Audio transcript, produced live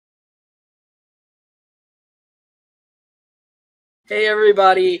Hey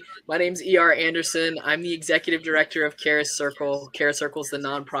everybody, my name's E.R. Anderson. I'm the executive director of Charis Circle. Charis Circle is the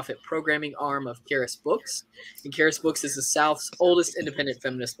nonprofit programming arm of Charis Books, and Charis Books is the South's oldest independent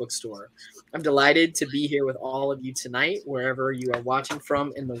feminist bookstore. I'm delighted to be here with all of you tonight, wherever you are watching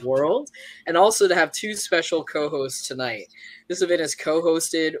from in the world, and also to have two special co-hosts tonight. This event is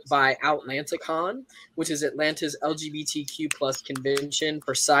co-hosted by OutlantaCon, which is Atlanta's LGBTQ plus convention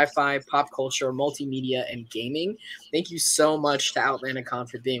for sci-fi, pop culture, multimedia, and gaming. Thank you so much to OutlantaCon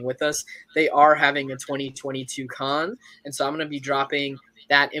for being with us. They are having a 2022 con, and so I'm going to be dropping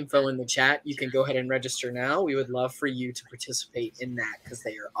that info in the chat. You can go ahead and register now. We would love for you to participate in that because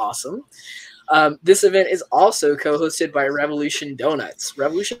they are awesome. This event is also co-hosted by Revolution Donuts.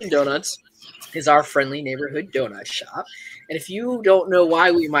 Revolution Donuts is our friendly neighborhood donut shop. And if you don't know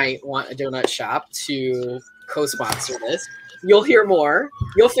why we might want a donut shop to co-sponsor this, you'll hear more.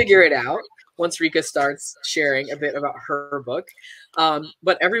 You'll figure it out once Ryka starts sharing a bit about her book.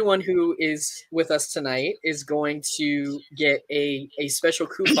 But everyone who is with us tonight is going to get a special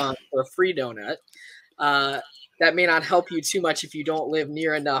coupon for a free donut. That may not help you too much if you don't live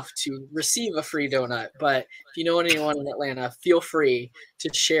near enough to receive a free donut. But if you know anyone in Atlanta, feel free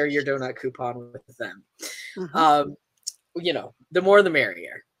to share your donut coupon with them. Mm-hmm. You know, the more the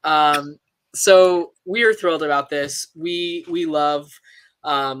merrier. So we are thrilled about this. We love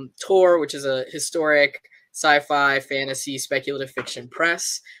Tor, which is a historic sci-fi, fantasy, speculative fiction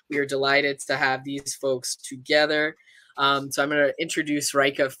press. We are delighted to have these folks together. So I'm going to introduce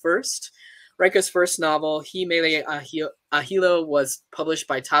Ryka first. Ryka's first novel, Mele, Hilo, was published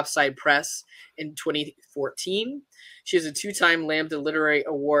by Topside Press in 2014. She is a two-time Lambda Literary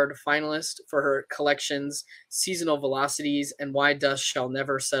Award finalist for her collections Seasonal Velocities and Why Dust Shall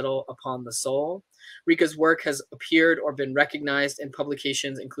Never Settle Upon the Soul. Ryka's work has appeared or been recognized in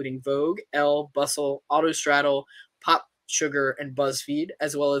publications including Vogue, Elle, Bustle, Autostraddle, PopSugar, and Buzzfeed,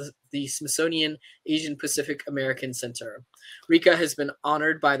 as well as the Smithsonian Asian Pacific American Center. Ryka has been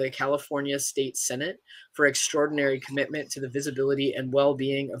honored by the California State Senate for extraordinary commitment to the visibility and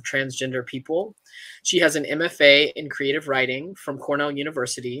well-being of transgender people. She has an MFA in creative writing from Cornell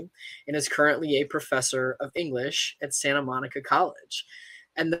University and is currently a professor of English at Santa Monica College.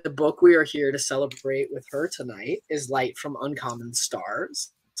 And the book we are here to celebrate with her tonight is Light from Uncommon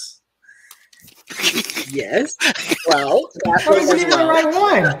Stars. Yes. Well, that wasn't even the right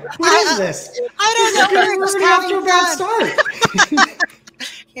one. What is this? I don't know. We're gonna have to a bad start.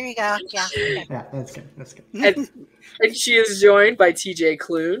 Here you go. Yeah. Yeah, that's good. That's good. And she is joined by TJ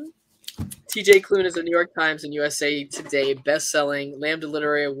Klune. TJ Klune is a New York Times and USA Today best-selling Lambda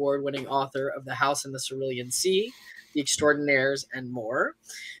Literary Award-winning author of The House in the Cerulean Sea, The Extraordinaires, and more.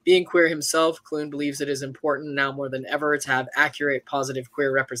 Being queer himself, Klune believes it is important now more than ever to have accurate, positive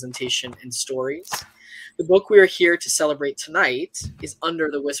queer representation in stories. The book we are here to celebrate tonight is Under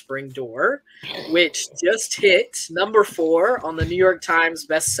the Whispering Door, which just hit number 4 on the New York Times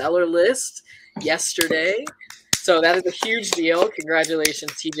bestseller list yesterday. So that is a huge deal.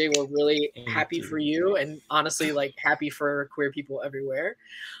 Congratulations, TJ. We're really happy for you, and honestly, like, happy for queer people everywhere.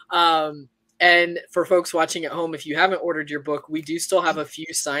 And for folks watching at home, if you haven't ordered your book, we do still have a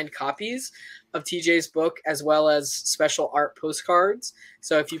few signed copies of TJ's book, as well as special art postcards.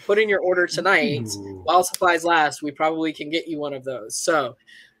 So if you put in your order tonight, while supplies last, we probably can get you one of those. So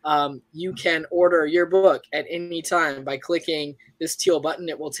you can order your book at any time by clicking this teal button.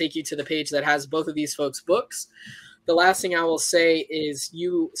 It will take you to the page that has both of these folks' books. The last thing I will say is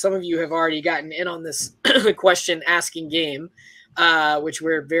some of you have already gotten in on this question asking game, which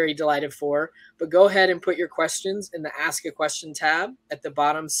we're very delighted for. But go ahead and put your questions in the Ask a Question tab at the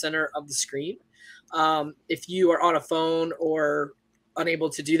bottom center of the screen. If you are on a phone or unable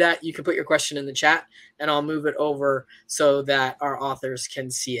to do that, you can put your question in the chat, and I'll move it over so that our authors can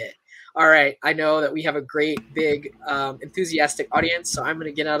see it. All right, I know that we have a great, big, enthusiastic audience, so I'm going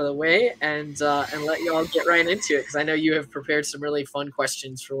to get out of the way and let you all get right into it, because I know you have prepared some really fun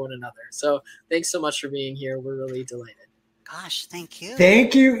questions for one another. So thanks so much for being here. We're really delighted. Gosh, thank you.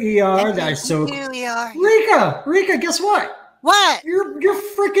 Thank you, ER. That's so cool. Thank you, ER. Ryka, guess what? What? Your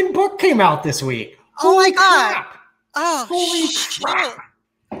freaking book came out this week. Oh my God. Crap. Oh, holy crap.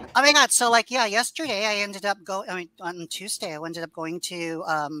 Oh my God. So yesterday I ended up on Tuesday, I ended up going to,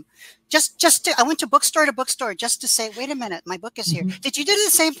 I went to bookstore to bookstore just to say, wait a minute, my book is here. Mm-hmm. Did you do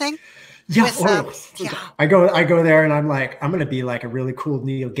the same thing? Yeah. Yeah. I go there and I'm like, I'm going to be like a really cool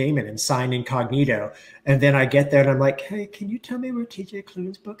Neil Gaiman and sign incognito. And then I get there and I'm like, hey, can you tell me where TJ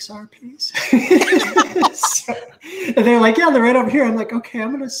Klune's books are, please? And they're like, yeah, they're right over here. I'm like, okay, I'm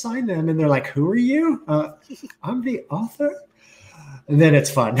going to sign them. And they're like, who are you? I'm the author. And then it's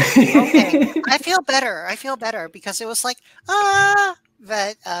fun. Okay, I feel better. I feel better because it was like,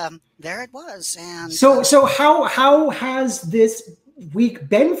 but there it was. And so how has this week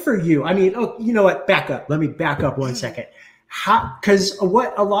been for you? I mean, oh, you know what? Back up. Let me back up 1 second. Because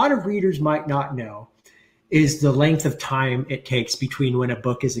what a lot of readers might not know is the length of time it takes between when a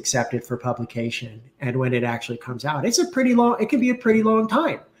book is accepted for publication and when it actually comes out. It's a pretty long. It can be a pretty long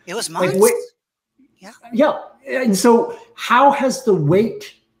time. It was months. Yeah. And so how has the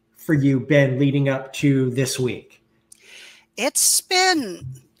wait for you been leading up to this week? It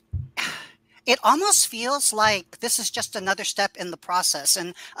almost feels like this is just another step in the process.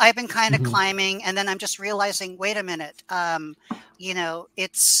 And I've been kind of climbing, and then I'm just realizing, wait a minute, you know,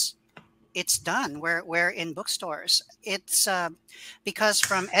 it's done. We're in bookstores. It's because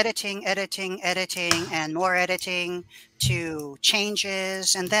from editing, and more editing to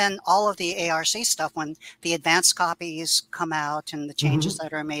changes, and then all of the ARC stuff when the advanced copies come out and the changes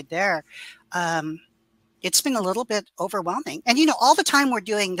that are made there. It's been a little bit overwhelming. And, you know, all the time we're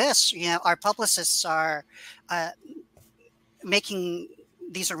doing this, you know, our publicists are making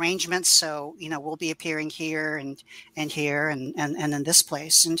these arrangements. So, you know, we'll be appearing here and here and in this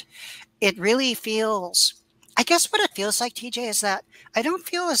place. And it really feels, I guess what it feels like, TJ, is that I don't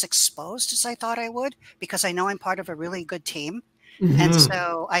feel as exposed as I thought I would, because I know I'm part of a really good team. And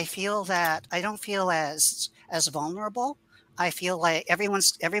so I feel that I don't feel as vulnerable. I feel like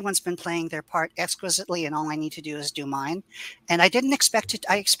everyone's been playing their part exquisitely, and all I need to do is do mine. And I didn't expect it.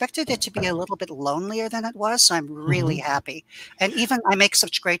 I expected it to be a little bit lonelier than it was. So I'm really happy. And even I make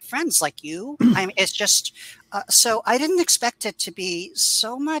such great friends like you. It's just, so I didn't expect it to be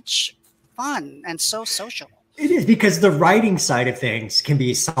so much fun and so social. It is, because the writing side of things can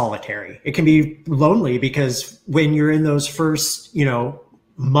be solitary. It can be lonely because when you're in those first, you know,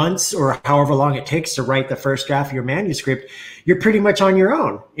 months or however long it takes to write the first draft of your manuscript, you're pretty much on your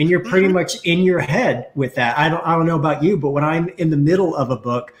own, and you're pretty much in your head with that. I don't know about you, but when I'm in the middle of a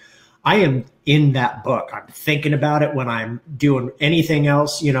book, I am in that book. I'm thinking about it when I'm doing anything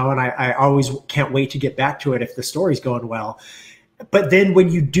else, you know, and I always can't wait to get back to it if the story's going well. But then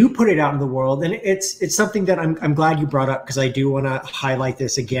when you do put it out in the world, and it's something that I'm glad you brought up, because I do want to highlight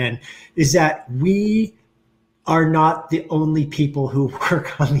this again, is that we are not the only people who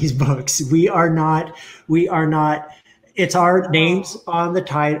work on these books. We are not, it's our names on the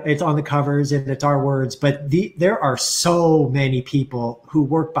title, it's on the covers, and it's our words, but there are so many people who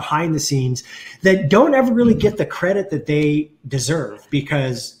work behind the scenes that don't ever really get the credit that they deserve,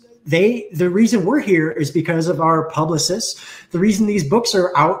 because the reason we're here is because of our publicists. The reason these books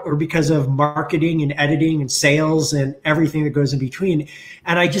are out are because of marketing and editing and sales and everything that goes in between.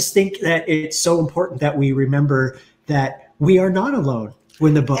 And I just think that it's so important that we remember that we are not alone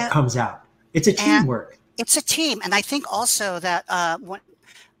when the book comes out. It's a teamwork. It's a team. And I think also that when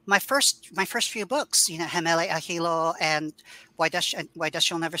my first few books, you know, Mele, Hilo, and Why Does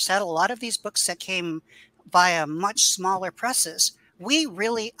She'll Never Settle, a lot of these books that came via much smaller presses, we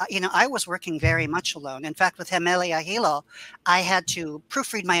really, you know, I was working very much alone. In fact, with Mele, Hilo, I had to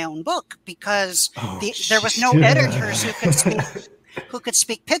proofread my own book because there was no editors who could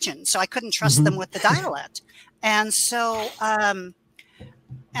speak Pidgin, so I couldn't trust them with the dialect. And so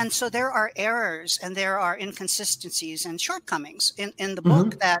there are errors and there are inconsistencies and shortcomings in the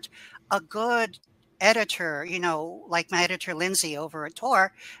book that a good editor, you know, like my editor Lindsay over at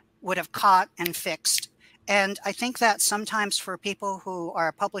Tor, would have caught and fixed. And I think that sometimes for people who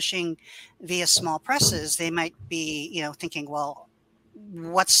are publishing via small presses, they might be, you know, thinking, well,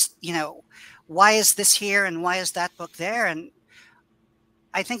 what's, you know, why is this here and why is that book there? And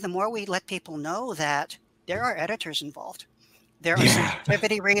I think the more we let people know that there are editors involved, there are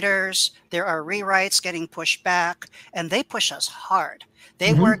sensitivity readers, there are rewrites getting pushed back, and they push us hard.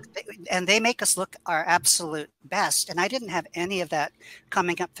 They work, and they make us look our absolute best. And I didn't have any of that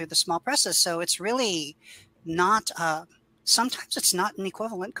coming up through the small presses. So it's really not, sometimes it's not an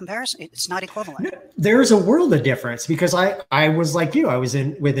equivalent comparison. It's not equivalent. There's a world of difference, because I was like you, I was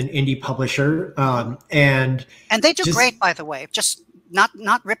with an indie publisher, and they do great, by the way, just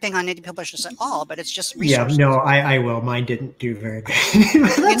not ripping on indie publishers at all, but it's just resources. Yeah, no, I will. Mine didn't do very good.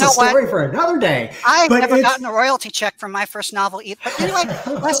 That's you know a story for another day. I've never gotten a royalty check from my first novel either. But anyway,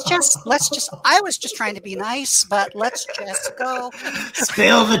 let's just, I was just trying to be nice, but let's just go.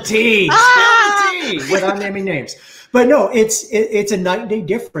 Spill the tea. Spill the tea without naming names. But no, it's a night and day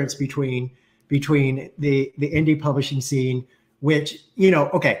difference between the indie publishing scene, which, you know,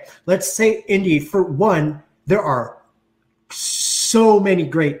 okay, let's say indie, for one, there are so many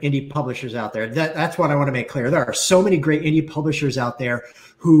great indie publishers out there. That's what I want to make clear. There are so many great indie publishers out there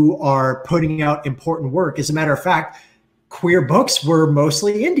who are putting out important work. As a matter of fact, queer books were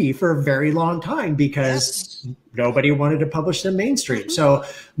mostly indie for a very long time because nobody wanted to publish them mainstream. So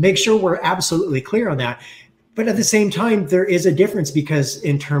make sure we're absolutely clear on that. But at the same time, there is a difference because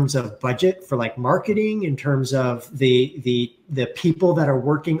in terms of budget for like marketing, in terms of the people that are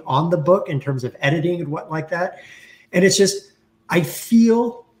working on the book, in terms of editing and what like that. And it's just, I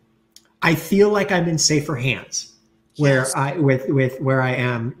feel like I'm in safer hands where where I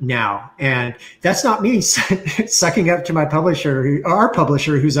am now. And that's not me sucking up to my publisher, our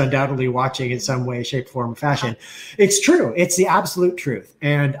publisher, who's undoubtedly watching in some way, shape, form, or fashion. It's true. It's the absolute truth.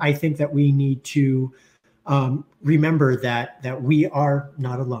 And I think that we need to remember that we are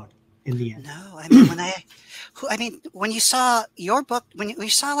not alone in the end. No, I mean, when you saw your book, when you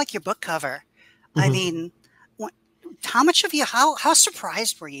saw like your book cover, I mean, how much of you, how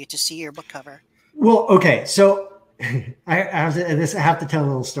surprised were you to see your book cover? Well, okay. So I have to tell a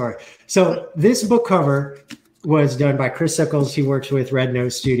little story. So this book cover was done by Chris Sickles. He works with Red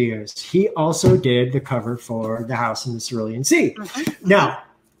Nose Studios. He also did the cover for The House in the Cerulean Sea. Now,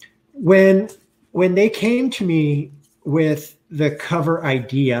 when they came to me with the cover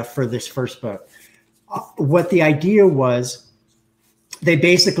idea for this first book, what the idea was, they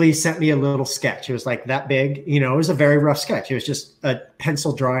basically sent me a little sketch. It was like that big, you know, it was a very rough sketch. It was just a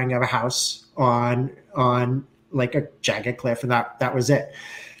pencil drawing of a house on like a jagged cliff, and that was it.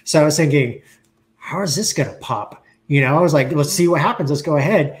 So I was thinking, how is this going to pop? You know, I was like, let's see what happens. Let's go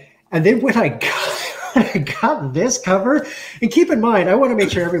ahead. And then when I got this cover, and keep in mind, I want to make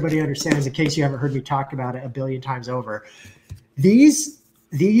sure everybody understands, in case you haven't heard me talk about it a billion times over, these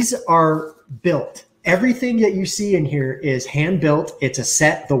are built. Everything that you see in here is hand built. It's a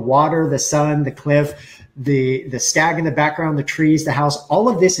set, the water, the sun, the cliff, the stag in the background, the trees, the house, all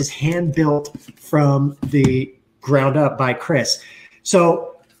of this is hand built from the ground up by Chris.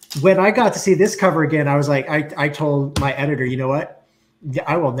 So when I got to see this cover again, I was like, I told my editor, you know what?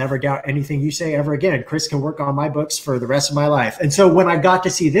 I will never doubt anything you say ever again. Chris can work on my books for the rest of my life. And so when I got to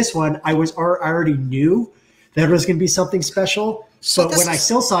see this one, I already knew that it was going to be something special. So but when I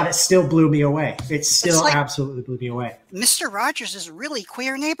still saw it, it still blew me away. It still like, absolutely blew me away. Mr. Rogers is really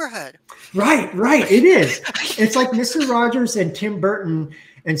queer neighborhood. Right. It is. It's like Mr. Rogers and Tim Burton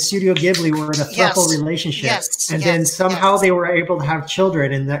and Studio Ghibli were in a throuple relationship. And then somehow they were able to have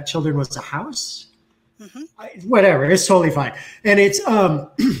children, and that children was a house. Whatever. It's totally fine. And it's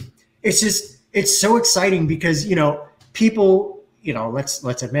so exciting because, you know, people, you know,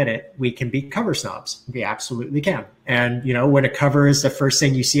 let's admit it, we can be cover snobs. We absolutely can. And, you know, when a cover is the first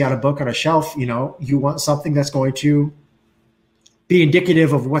thing you see on a book on a shelf, you know, you want something that's going to be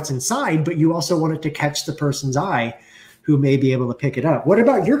indicative of what's inside, but you also want it to catch the person's eye who may be able to pick it up. What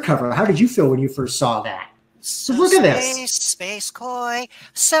about your cover? How did you feel when you first saw that? So look at this. Space Koi.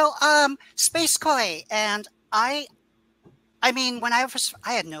 So, Space Koi. And I mean, when I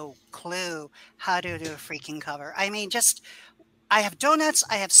had no clue how to do a freaking cover. I mean, just, I have donuts,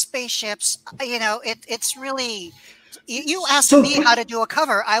 I have spaceships, you know, it's really, you ask me how to do a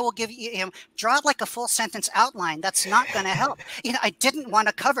cover, I will give you, draw it like a full sentence outline. That's not going to help. You know, I didn't want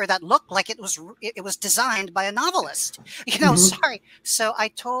a cover that looked like it was designed by a novelist, you know, sorry. So I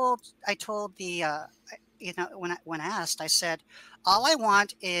told the, you know, when asked, I said, all I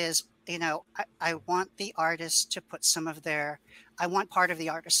want is, you know, I want the artist to put some of I want part of the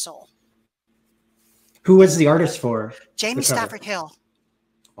artist's soul. Who was the artist for? Jamie Stafford Hill.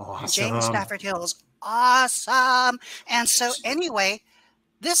 Awesome. Jamie Stafford Hill is awesome. And so anyway,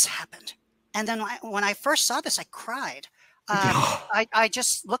 this happened. And then when I first saw this, I cried. I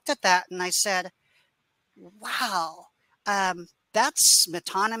just looked at that and I said, wow, that's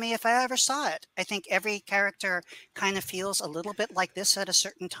metonymy if I ever saw it. I think every character kind of feels a little bit like this at a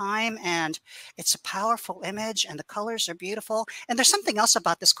certain time, and it's a powerful image, and the colors are beautiful. And there's something else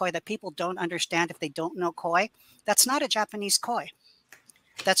about this koi that people don't understand if they don't know koi. That's not a Japanese koi.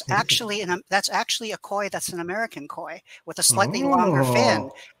 That's actually a koi that's an American koi with a slightly longer fin.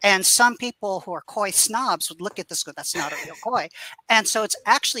 And some people who are koi snobs would look at this and go, that's not a real koi. And so it's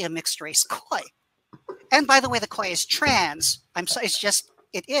actually a mixed race koi. And by the way, the koi is trans.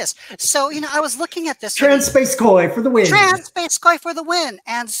 It is. So, you know, I was looking at this. Trans space koi for the win. Trans space koi for the win.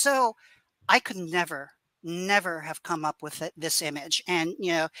 And so I could never have come up with this image. And,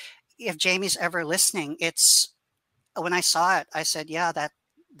 you know, if Jamie's ever listening, when I saw it, I said, yeah,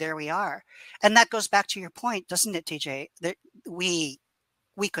 there we are. And that goes back to your point, doesn't it, TJ? That we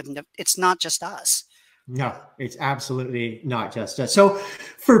couldn't have, it's not just us. No, it's absolutely not just us. So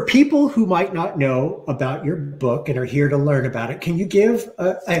for people who might not know about your book and are here to learn about it, can you give,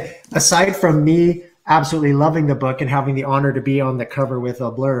 aside from me absolutely loving the book and having the honor to be on the cover with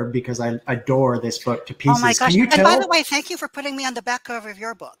a blurb because I adore this book to pieces. Oh my gosh. Can you and tell? by the way, thank you for putting me on the back cover of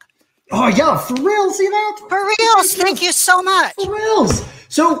your book. Oh, yeah, for real. See that? For reals. Thank you so much. For reals.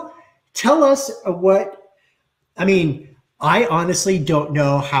 So tell us I mean, I honestly don't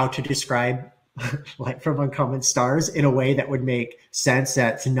know how to describe Light from Uncommon Stars in a way that would make sense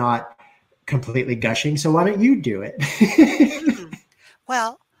that's not completely gushing. So why don't you do it?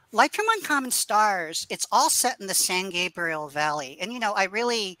 Well, Light from Uncommon Stars, it's all set in the San Gabriel Valley. And, you know, I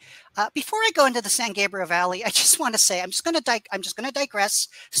really, before I go into the San Gabriel Valley, I just want to say, I'm just going to digress.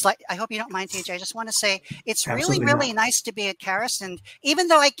 I hope you don't mind, TJ. I just want to say it's Absolutely really not. nice to be at Charis. And even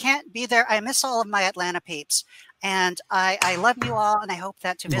though I can't be there, I miss all of my Atlanta peeps. And I love you all, and I hope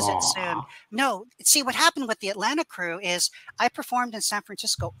that to visit soon. No, see, what happened with the Atlanta crew is I performed in San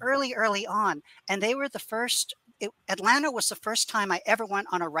Francisco early on, and they were the first. Atlanta was the first time I ever went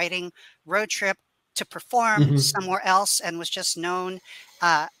on a writing road trip to perform somewhere else, and was just known,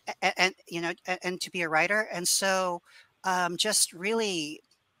 and you know, and to be a writer. And so, just really,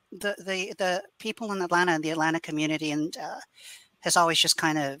 the people in Atlanta and the Atlanta community, and has always just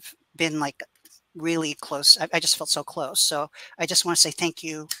kind of been like really close. I just felt so close. So I just want to say thank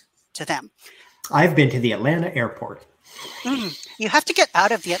you to them. I've been to the Atlanta airport. You have to get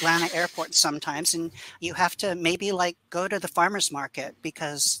out of the Atlanta airport sometimes, and you have to maybe like go to the farmer's market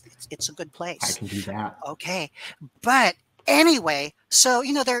because it's a good place. I can do that. Okay. But anyway, so,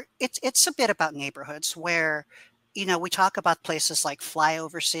 you know, it's a bit about neighborhoods where, you know, we talk about places like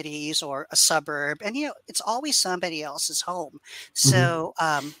flyover cities or a suburb, and, you know, it's always somebody else's home. So,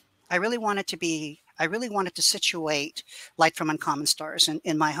 I really wanted to situate Light from Uncommon Stars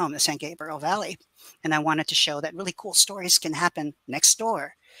in my home, the San Gabriel Valley. And I wanted to show that really cool stories can happen next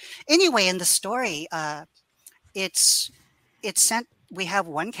door. Anyway, in the story, we have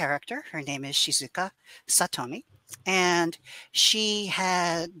one character. Her name is Shizuka Satomi. And she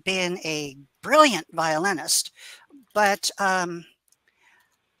had been a brilliant violinist, but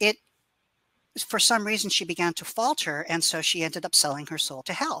for some reason she began to falter. And so she ended up selling her soul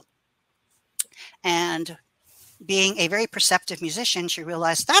to hell. And being a very perceptive musician, she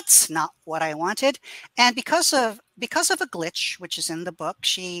realized that's not what I wanted. And because of a glitch, which is in the book,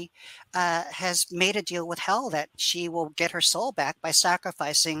 she has made a deal with hell that she will get her soul back by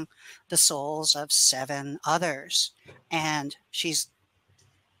sacrificing the souls of 7 others. And she's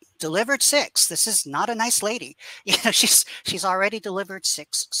delivered 6. This is not a nice lady. You know, she's already delivered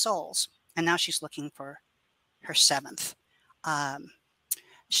 6 souls, and now she's looking for her 7th.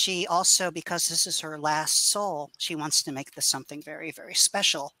 She also, because this is her last soul, she wants to make this something very, very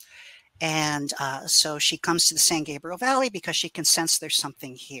special. And so she comes to the San Gabriel Valley because she can sense there's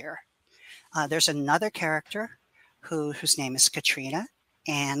something here. There's another character whose name is Katrina.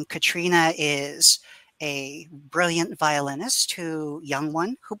 And Katrina is a brilliant violinist, who's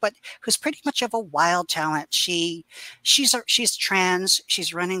pretty much of a wild talent. She's trans.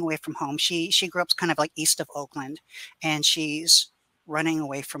 She's running away from home. She grew up kind of like east of Oakland, and she's running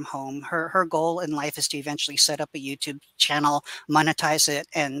away from home. Her goal in life is to eventually set up a YouTube channel, monetize it,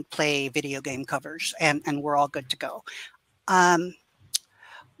 and play video game covers, and we're all good to go.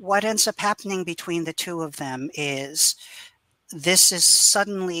 What ends up happening between the two of them is this is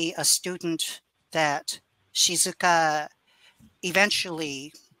suddenly a student that Shizuka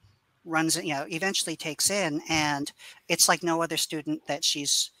eventually takes in, and it's like no other student that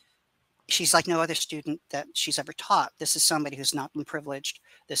she's like no other student that she's ever taught. This is somebody who's not been privileged.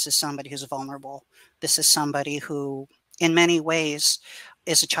 This is somebody who's vulnerable. This is somebody who, in many ways,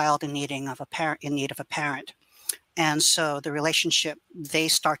 is a child in need of a parent. And so the relationship they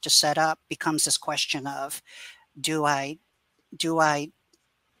start to set up becomes this question of,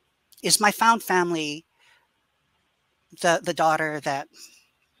 is my found family the daughter that,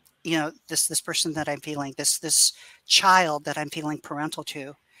 you know, this person that I'm feeling, this child that I'm feeling parental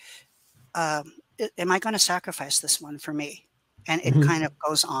to, am I going to sacrifice this one for me? And it kind of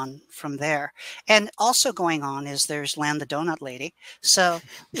goes on from there. And also going on is there's Lan the Donut Lady. So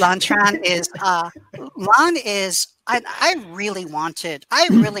Lan Tran is, I really wanted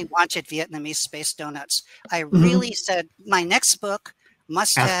Vietnamese space donuts. I really said my next book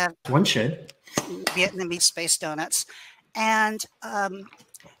must have one should Vietnamese space donuts. And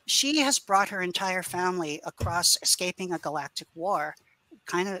she has brought her entire family across escaping a galactic war,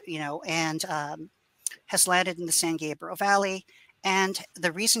 kind of, you know, and has landed in the San Gabriel Valley. And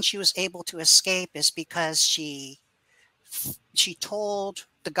the reason she was able to escape is because she told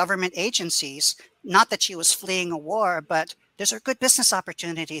the government agencies, not that she was fleeing a war, but there's a good business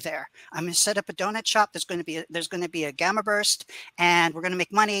opportunity there. I'm going to set up a donut shop. There's going to be a gamma burst, and we're going to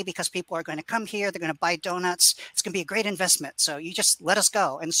make money because people are going to come here. They're going to buy donuts. It's going to be a great investment. So you just let us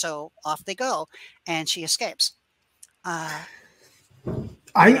go. And so off they go, and she escapes. I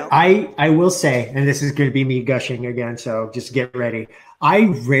will say, and this is going to be me gushing again, so just get ready. I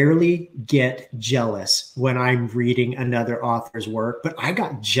rarely get jealous when I'm reading another author's work, but I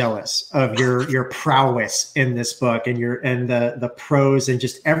got jealous of your prowess in this book and the prose and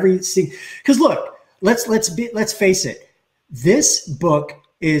just everything. Because look, let's face it, this book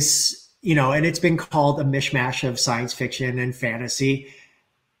is, and it's been called a mishmash of science fiction and fantasy.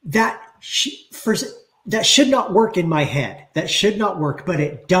 That should not work in my head. That should not work, but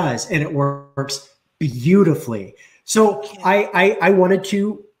it does, and it works beautifully. So I wanted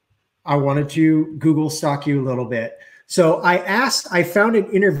to Google stalk you a little bit. So I found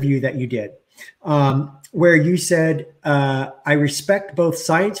an interview that you did where you said, I respect both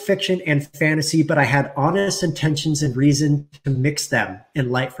science fiction and fantasy, but I had honest intentions and reason to mix them in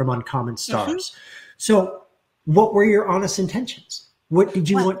Light from Uncommon Stars. So what were your honest intentions? What did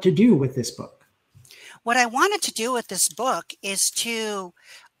you want to do with this book? What I wanted to do with this book is to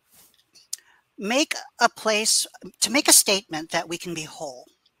make a statement that we can be whole.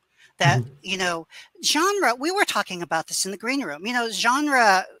 That, genre, we were talking about this in the green room,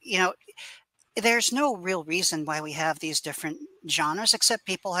 genre, there's no real reason why we have these different genres, except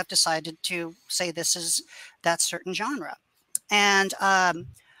people have decided to say this is that certain genre. And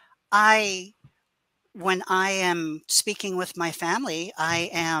when I am speaking with my family, I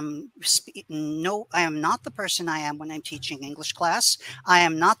am not the person I am when I'm teaching English class. I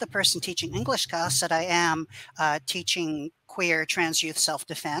am not the person teaching English class that I am teaching queer trans youth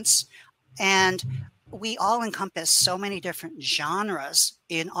self-defense. And we all encompass so many different genres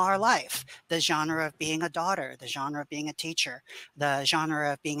in our life. The genre of being a daughter, the genre of being a teacher, the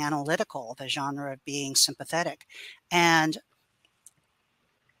genre of being analytical, the genre of being sympathetic. And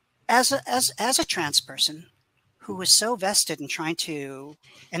as a trans person who is so vested in trying to,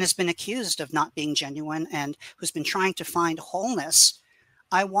 and has been accused of not being genuine and who's been trying to find wholeness,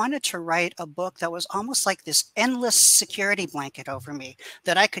 I wanted to write a book that was almost like this endless security blanket over me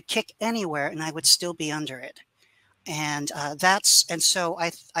that I could kick anywhere and I would still be under it. And so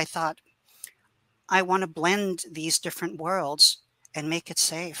I thought, I want to blend these different worlds and make it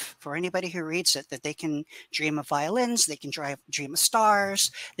safe for anybody who reads it, that they can dream of violins, they can dream of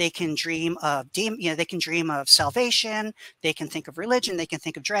stars, they can dream of they can dream of salvation, they can think of religion, they can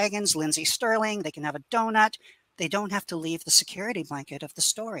think of dragons, Lindsay Sterling, they can have a donut. They don't have to leave the security blanket of the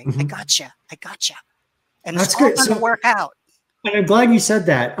story. I gotcha. And that's it's all going to work out. And I'm glad you said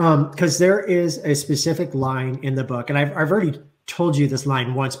that, because there is a specific line in the book, and I've already told you this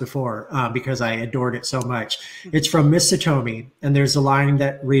line once before because I adored it so much. It's from Miss Satomi, and there's a line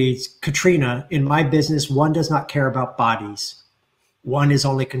that reads, "Katrina, in my business, one does not care about bodies. One is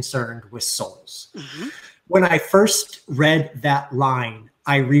only concerned with souls." When I first read that line,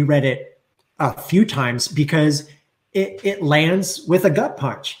 I reread it a few times because it lands with a gut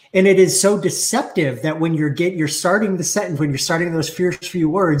punch, and it is so deceptive that when you're starting the sentence, when you're starting those first few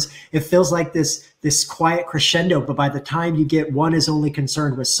words, it feels like this quiet crescendo, but by the time you get "one is only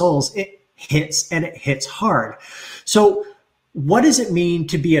concerned with souls," it hits, and it hits hard. So what does it mean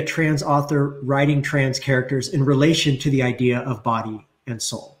to be a trans author writing trans characters in relation to the idea of body and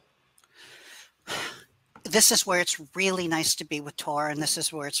soul? This is where it's really nice to be with Tor, and this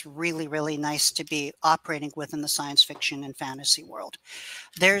is where it's really, really nice to be operating within the science fiction and fantasy world.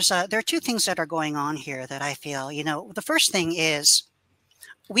 There are two things that are going on here that I feel, the first thing is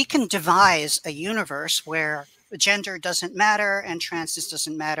we can devise a universe where gender doesn't matter and transness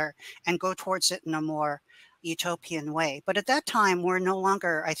doesn't matter and go towards it in a more utopian way. But at that time, we're no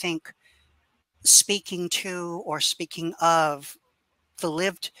longer, I think, speaking to or speaking of the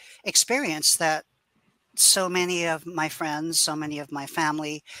lived experience that so many of my friends, so many of my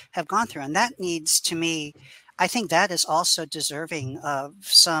family have gone through. And that needs, to me, I think that is also deserving of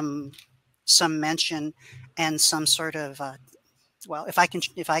some mention and some sort of, if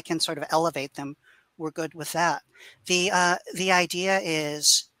I can sort of elevate them, we're good with that. The idea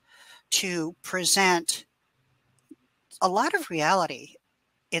is to present a lot of reality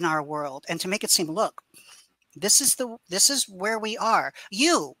in our world and to make it seem, look, this is where we are.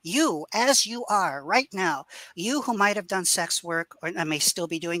 You as you are right now, you who might have done sex work or may still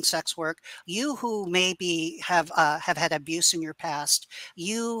be doing sex work, you who maybe have had abuse in your past,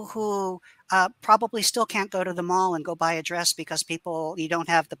 you who probably still can't go to the mall and go buy a dress because you don't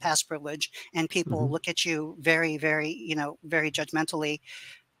have the pass privilege and people look at you very, very, very judgmentally.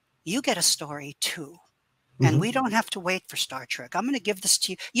 You get a story too. And we don't have to wait for Star Trek. I'm going to give this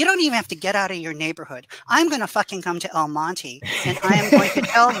to you. You don't even have to get out of your neighborhood. I'm going to fucking come to El Monte, and I am going to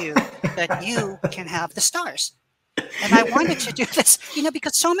tell you that you can have the stars. And I wanted to do this, you know,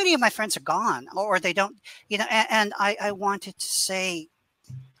 because so many of my friends are gone, or they don't, you know, and I wanted to say,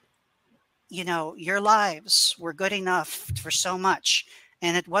 you know, your lives were good enough for so much.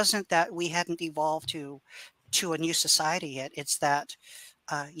 And it wasn't that we hadn't evolved to a new society yet. It's that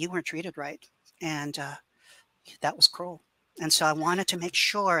you weren't treated right. And that was cruel. And so I wanted to make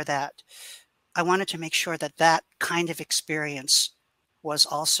sure that that kind of experience was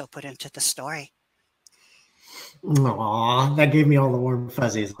also put into the story. Aw, that gave me all the warm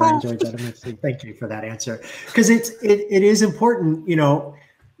fuzzies. I enjoyed that immensely. Thank you for that answer. Because it is important, you know,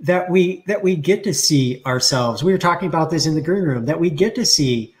 that we get to see ourselves. We were talking about this in the green room, that we get to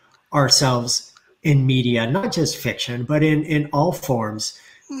see ourselves in media, not just fiction, but in all forms.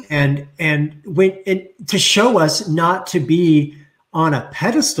 And to show us not to be on a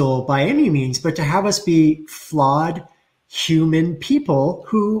pedestal by any means, but to have us be flawed human people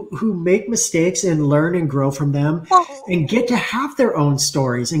who make mistakes and learn and grow from them, and get to have their own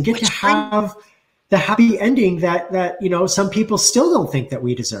stories and get to have the happy ending that you know, some people still don't think that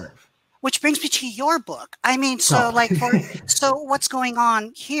we deserve. Which brings me to your book. I mean, so so what's going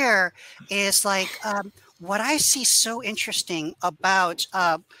on here is like, what I see so interesting about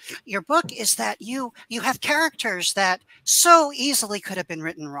your book is that you have characters that so easily could have been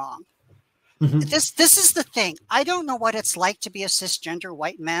written wrong. This is the thing. I don't know what it's like to be a cisgender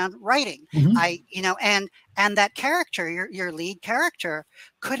white man writing. You know, and that character, your lead character,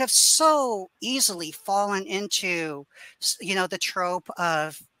 could have so easily fallen into, you know, the trope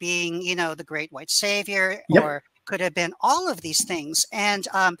of being, you know, the great white savior, or could have been all of these things. And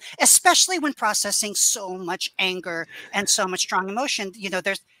especially when processing so much anger and so much strong emotion, you know,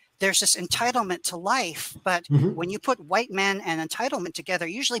 there's this entitlement to life, but when you put white men and entitlement together,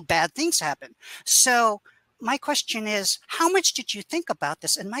 usually bad things happen. So my question is, how much did you think about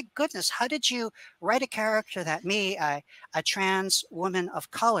this? And my goodness, how did you write a character that me, a trans woman of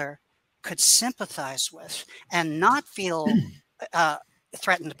color, could sympathize with and not feel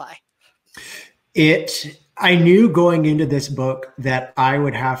threatened by? I knew going into this book that I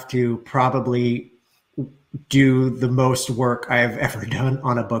would have to probably do the most work I've ever done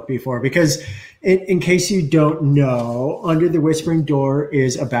on a book before, because in case you don't know, Under the Whispering Door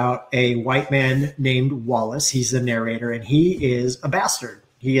is about a white man named Wallace. He's the narrator, and he is a bastard.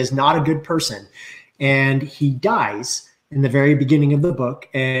 He is not a good person, and he dies in the very beginning of the book.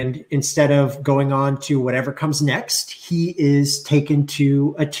 And instead of going on to whatever comes next, he is taken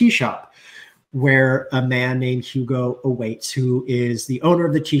to a tea shop where a man named Hugo awaits, who is the owner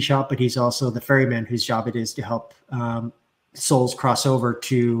of the tea shop, but he's also the ferryman whose job it is to help souls cross over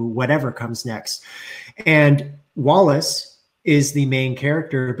to whatever comes next. And Wallace is the main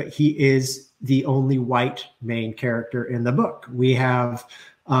character, but he is the only white main character in the book. We have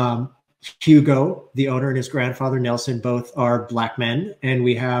Hugo, the owner, and his grandfather, Nelson, both are black men. And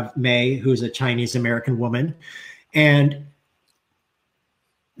we have Mei, who's a Chinese American woman. And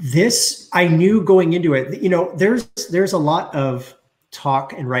this, I knew going into it, you know, there's a lot of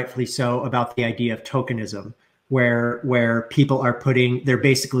talk, and rightfully so, about the idea of tokenism, where people are they're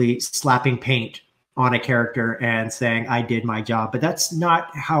basically slapping paint on a character and saying, I did my job. But that's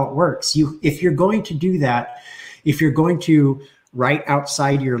not how it works. If you're going to do that, if you're going to write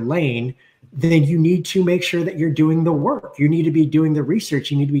outside your lane, then you need to make sure that you're doing the work. You need to be doing the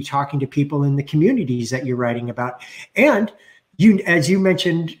research. You need to be talking to people in the communities that you're writing about. And as you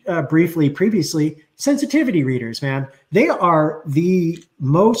mentioned briefly previously, sensitivity readers, man, they are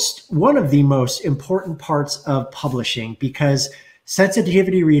one of the most important parts of publishing, because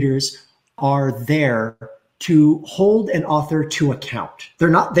sensitivity readers are there to hold an author to account. They're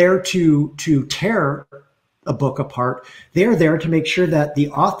not there to tear a book apart. They're there to make sure that the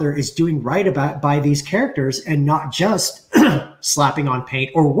author is doing right by these characters, and not just slapping on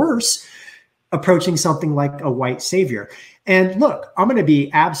paint, or worse, approaching something like a white savior. And look, I'm going to be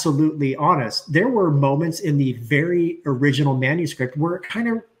absolutely honest. There were moments in the very original manuscript where it kind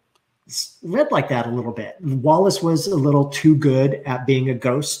of read like that a little bit. Wallace was a little too good at being a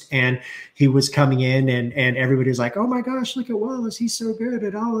ghost, and he was coming in and everybody was like, oh my gosh, look at Wallace. He's so good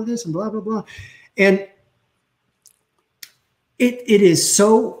at all of this and blah, blah, blah. And it is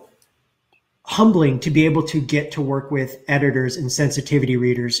so humbling to be able to get to work with editors and sensitivity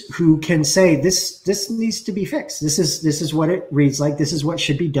readers who can say, this needs to be fixed. This is what it reads like. This is what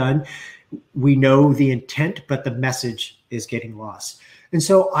should be done. We know the intent, but the message is getting lost. And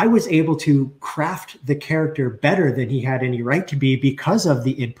so I was able to craft the character better than he had any right to be because of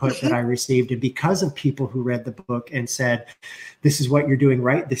the input that I received and because of people who read the book and said, this is what you're doing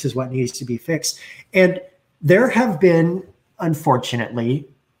right. This is what needs to be fixed. And there have been, unfortunately,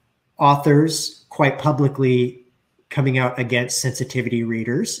 authors quite publicly coming out against sensitivity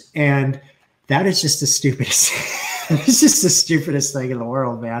readers. And that is just the stupidest. It's just the stupidest thing in the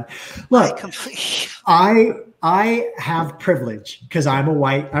world, man. Look, I have privilege because I'm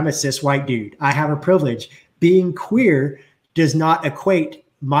a cis white dude. I have a privilege. Being queer does not equate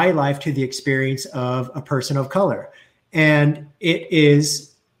my life to the experience of a person of color. And it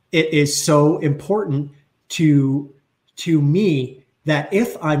is so important to me that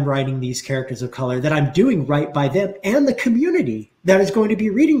if I'm writing these characters of color, that I'm doing right by them and the community that is going to be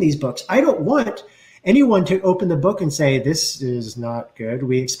reading these books. I don't want anyone to open the book and say, this is not good.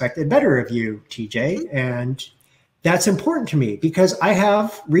 We expected better of you, TJ. And that's important to me because I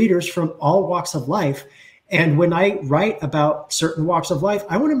have readers from all walks of life. And when I write about certain walks of life,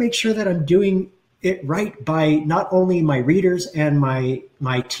 I want to make sure that I'm doing it right by not only my readers and my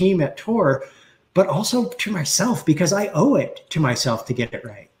team at Tor, but also to myself, because I owe it to myself to get it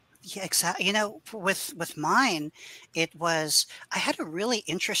right. Yeah, exactly. You know, with mine, it was, I had a really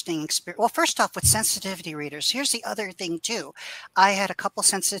interesting experience. Well, first off, with sensitivity readers, here's the other thing too. I had a couple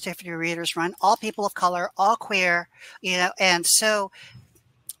sensitivity readers run, all people of color, all queer, you know, and so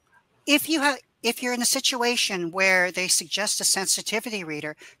if you're in a situation where they suggest a sensitivity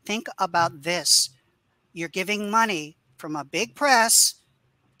reader, think about this. You're giving money from a big press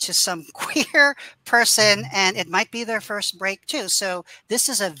to some queer person, and it might be their first break too. So this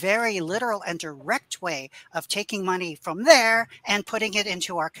is a very literal and direct way of taking money from there and putting it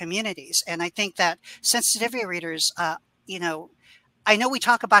into our communities. And I think that sensitivity readers, you know, I know we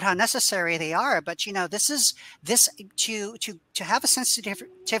talk about how necessary they are, but you know, to have a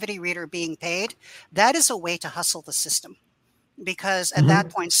sensitivity reader being paid, that is a way to hustle the system, because at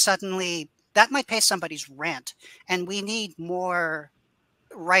that point, suddenly that might pay somebody's rent, and we need more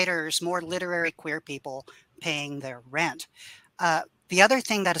writers, more literary queer people paying their rent. The other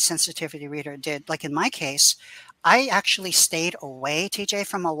thing that a sensitivity reader did, like in my case, I actually stayed away, TJ,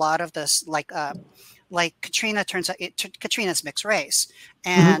 from a lot of this, like Katrina, turns out Katrina's mixed race.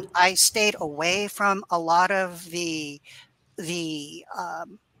 And I stayed away from a lot of the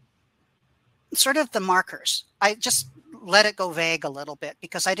sort of the markers. I just let it go vague a little bit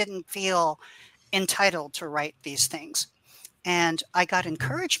because I didn't feel entitled to write these things. And I got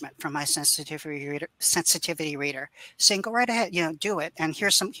encouragement from my sensitivity reader saying, go right ahead, you know, do it. And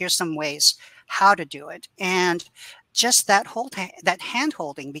here's some ways how to do it. And just that hand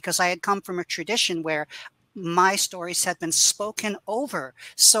holding, because I had come from a tradition where my stories had been spoken over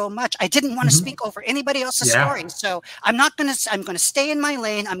so much. I didn't want to speak over anybody else's story. So I'm going to stay in my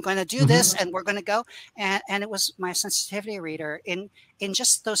lane. I'm going to do this, and we're going to go. And it was my sensitivity reader in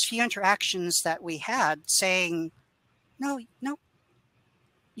just those few interactions that we had saying, no,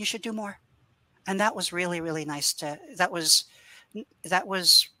 you should do more. And that was really, really nice that was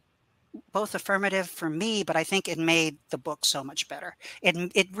both affirmative for me, but I think it made the book so much better.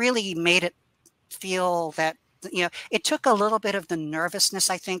 It really made it feel that, you know, it took a little bit of the nervousness,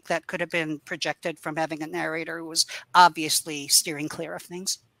 I think, that could have been projected from having a narrator who was obviously steering clear of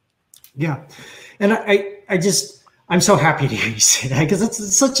things. Yeah. And I'm so happy to hear you say that, because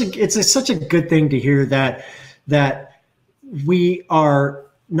it's such a good thing to hear that we are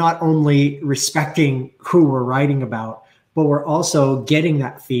not only respecting who we're writing about, but we're also getting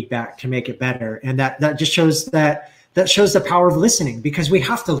that feedback to make it better. And that just shows that shows the power of listening, because we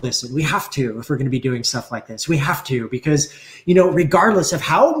have to listen. We have to, if we're going to be doing stuff like this, we have to, because, you know, regardless of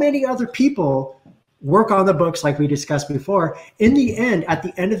how many other people work on the books, like we discussed before, in the end, at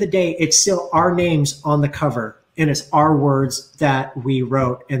the end of the day, it's still our names on the cover, and it's our words that we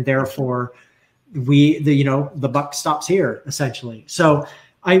wrote. And therefore the buck stops here, essentially. So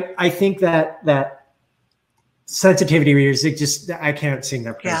I think that sensitivity readers, I can't sing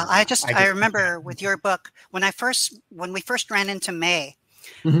their praises. Yeah, I remember with your book, when we first ran into May,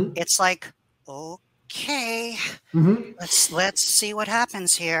 it's like, okay, let's see what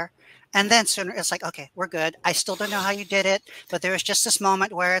happens here. And then sooner it's like, okay, we're good. I still don't know how you did it, but there was just this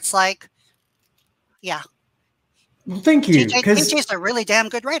moment where it's like, yeah. Well, thank you. TJ's a really damn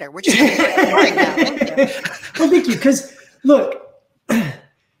good writer. We're just right now. Thank you. Well, thank you. Because look,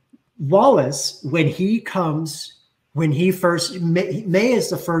 Wallace, May is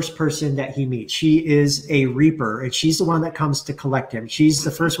the first person that he meets. She is a reaper, and she's the one that comes to collect him. She's the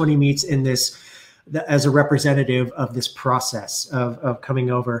first one he meets in this, as a representative of this process of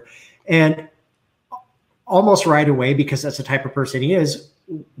coming over. And almost right away, because that's the type of person he is,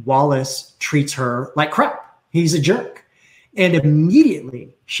 Wallace treats her like crap. He's a jerk. And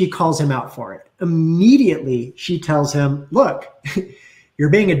immediately she calls him out for it. Immediately she tells him, look, you're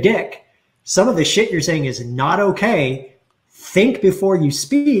being a dick. Some of the shit you're saying is not okay. Think before you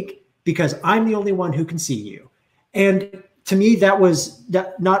speak, because I'm the only one who can see you. And to me,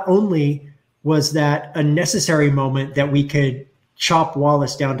 that not only was that a necessary moment that we could chop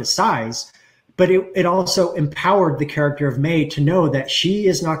Wallace down to size, but it also empowered the character of May to know that she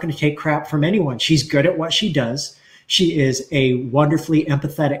is not going to take crap from anyone. She's good at what she does. She is a wonderfully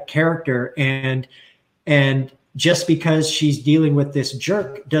empathetic character, and just because she's dealing with this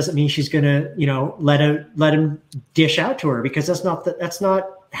jerk doesn't mean she's going to, let him dish out to her, because that's not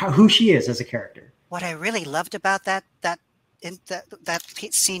who she is as a character. What I really loved about that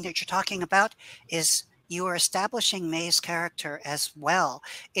scene that you're talking about is you were establishing May's character as well.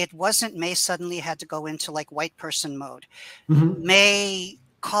 It wasn't May suddenly had to go into like white person mode. Mm-hmm. May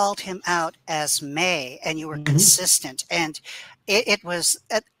called him out as May, and you were mm-hmm. consistent. And it was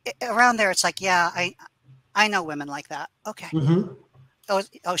around there. It's like, yeah, I know women like that. Okay. Mm-hmm.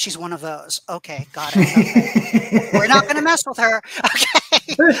 Oh, she's one of those. Okay, got it. Okay. We're not going to mess with her.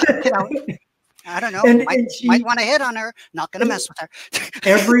 Okay. I don't know. Might want to hit on her. Not going to mess with her.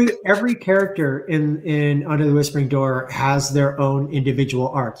 every character in Under the Whispering Door has their own individual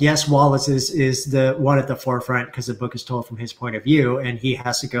arc. Yes, Wallace is the one at the forefront because the book is told from his point of view, and he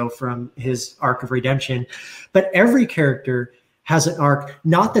has to go from his arc of redemption. But every character has an arc.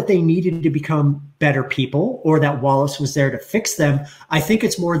 Not that they needed to become better people or that Wallace was there to fix them. I think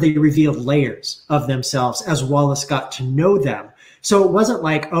it's more they revealed layers of themselves as Wallace got to know them. So it wasn't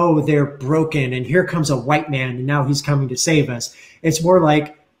like, oh, they're broken and here comes a white man and now he's coming to save us. It's more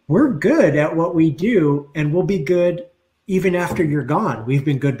like, we're good at what we do and we'll be good even after you're gone. We've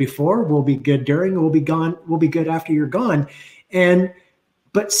been good before, we'll be good during, we'll be good after you're gone.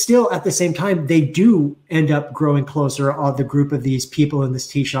 But still at the same time, they do end up growing closer, the group of these people in this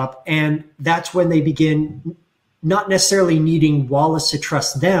tea shop. And that's when they begin not necessarily needing Wallace to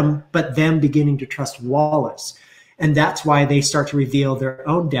trust them, but them beginning to trust Wallace. And that's why they start to reveal their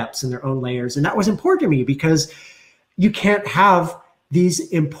own depths and their own layers. And that was important to me, because you can't have these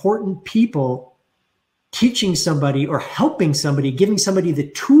important people teaching somebody or helping somebody, giving somebody the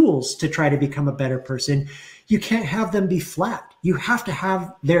tools to try to become a better person. You can't have them be flat. You have to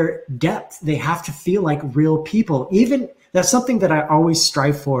have their depth. They have to feel like real people. Even that's something that I always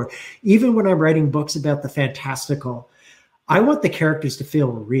strive for. Even when I'm writing books about the fantastical, I want the characters to feel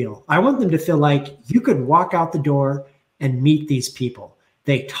real. I want them to feel like you could walk out the door and meet these people.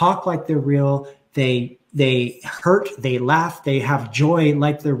 They talk like they're real. They hurt, they laugh, they have joy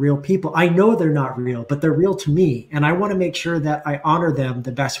like they're real people. I know they're not real, but they're real to me. And I want to make sure that I honor them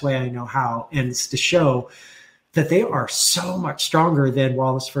the best way I know how. And it's to show that they are so much stronger than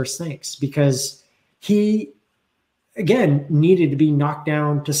Wallace first thinks, because he, again, needed to be knocked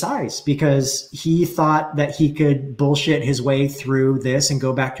down to size because he thought that he could bullshit his way through this and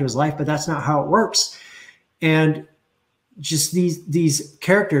go back to his life, but that's not how it works. And just these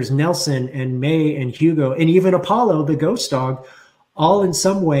characters, Nelson and May and Hugo, and even Apollo, the ghost dog, all in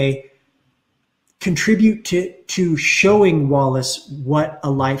some way contribute to showing Wallace what a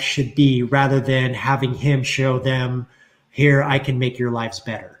life should be, rather than having him show them, here, I can make your lives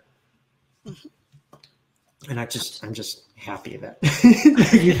better. Mm-hmm. And I'm just happy that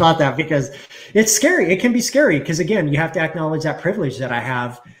you thought that, because it's scary. It can be scary because, again, you have to acknowledge that privilege that I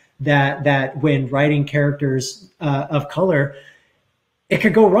have, that when writing characters of color, it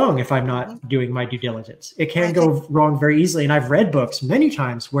could go wrong if I'm not doing my due diligence. It can go wrong very easily. And I've read books many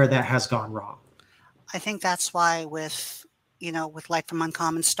times where that has gone wrong. I think that's why with Light from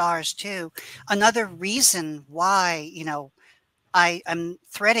Uncommon Stars too, another reason why, I'm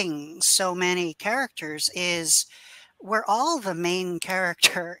threading so many characters is we're all the main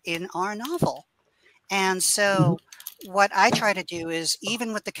character in our novel. And so what I try to do is,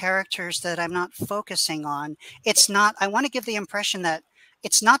 even with the characters that I'm not focusing on, I want to give the impression that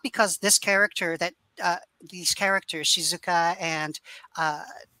it's not because this character that these characters, Shizuka and,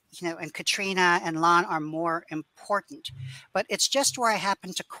 and Katrina and Lan, are more important, but it's just where I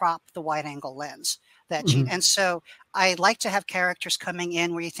happen to crop the wide angle lens. And so I like to have characters coming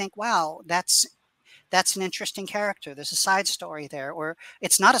in where you think, wow, that's an interesting character. There's a side story there, or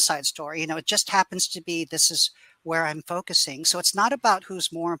it's not a side story. It just happens to be, this is where I'm focusing. So it's not about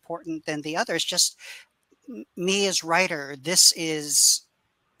who's more important than the other. It's just me as writer. This is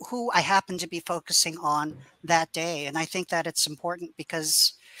who I happen to be focusing on that day. And I think that it's important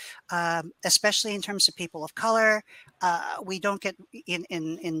because especially in terms of people of color. We don't get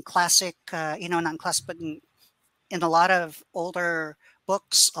in classic, you know, not in classic, but in a lot of older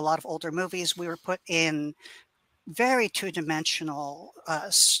books, a lot of older movies, we were put in very two-dimensional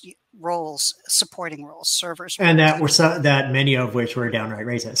roles, supporting roles, servers. And roles. that many of which were downright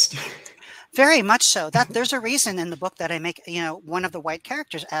racist. Very much so. That there's a reason in the book that I make, you know, one of the white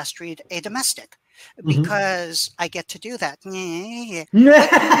characters, Astrid, a domestic, because I get to do that. And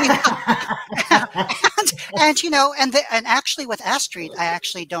you know, and actually with Astrid, I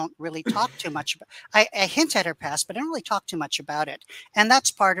actually don't really talk too much about. I hint at her past, but I don't really talk too much about it, and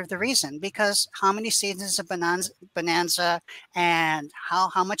that's part of the reason. Because how many seasons of Bonanza, and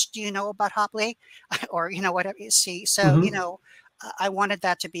how much do you know about Hopley, or you know whatever you see? So you know. I wanted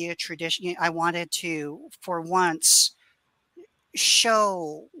that to be a tradition. I wanted to, for once,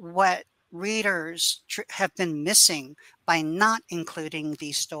 show what readers have been missing by not including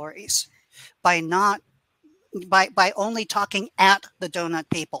these stories, by only talking at the donut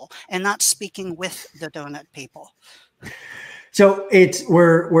people and not speaking with the donut people. So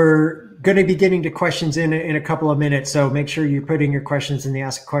we're going to be getting to questions in a couple of minutes. So make sure you're putting your questions in the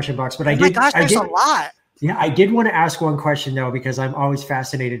ask a question box. But there's a lot. Yeah, I did want to ask one question, though, because I'm always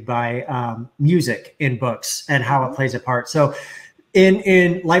fascinated by music in books and how it plays a part. So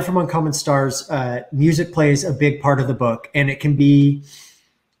in Life Among Common Stars, music plays a big part of the book, and it can be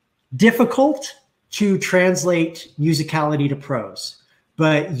difficult to translate musicality to prose.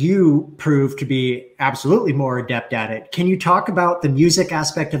 But you prove to be absolutely more adept at it. Can you talk about the music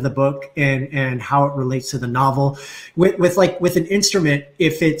aspect of the book and how it relates to the novel? With an instrument,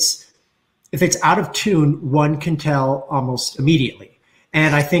 if it's out of tune, one can tell almost immediately.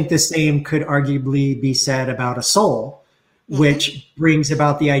 And I think the same could arguably be said about a soul, which brings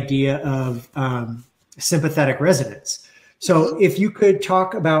about the idea of sympathetic resonance. So if you could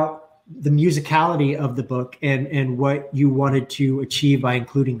talk about the musicality of the book and what you wanted to achieve by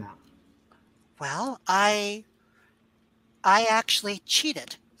including that. Well, I actually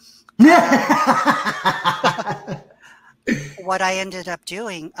cheated. What I ended up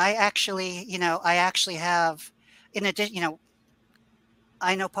doing, I actually have, in addition, you know,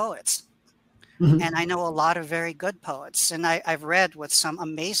 I know poets, and I know a lot of very good poets, and I've read with some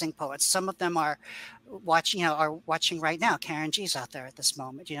amazing poets. Some of them are watching right now. Karen G's out there at this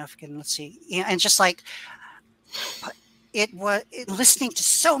moment, you know, let's see, you know, and just like listening to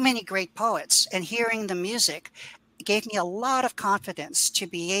so many great poets and hearing the music gave me a lot of confidence to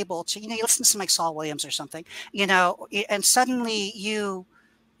be able to, you know, you listen to something like Saul Williams or something, you know, and suddenly you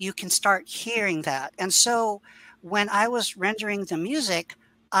can start hearing that. And so when I was rendering the music,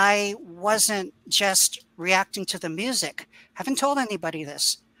 I wasn't just reacting to the music. Haven't told anybody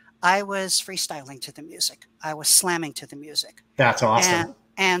this. I was freestyling to the music. I was slamming to the music. That's awesome.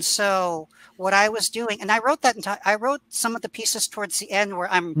 And so what I was doing, and I wrote that I wrote some of the pieces towards the end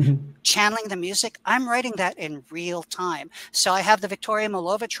where I'm channeling the music. I'm writing that in real time. So I have the Victoria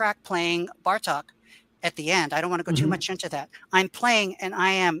Milova track playing Bartok at the end. I don't want to go too much into that. I'm playing and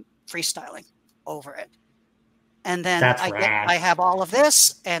I am freestyling over it. And then I have all of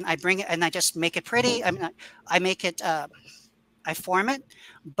this and I bring it and I just make it pretty. I mean, I make it, I form it,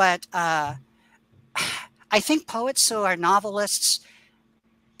 but I think poets who are novelists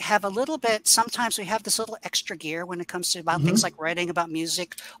have a little bit, sometimes we have this little extra gear when it comes to about things like writing about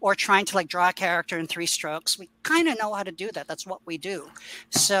music or trying to like draw a character in 3 strokes. We kind of know how to do that. That's what we do.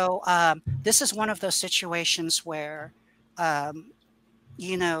 So this is one of those situations where,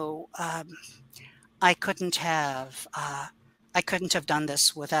 you know, I couldn't have done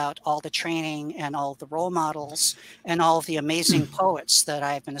this without all the training and all the role models and all the amazing poets that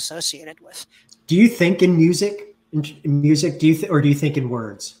I've been associated with. Do you think in music? Or do you think in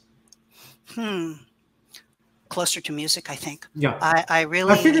words? Closer to music, I think. Yeah, I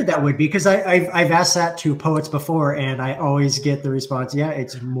figured that would be, because I've asked that to poets before, and I always get the response, yeah,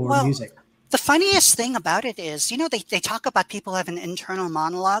 it's more music. The funniest thing about it is, you know, they talk about people have an internal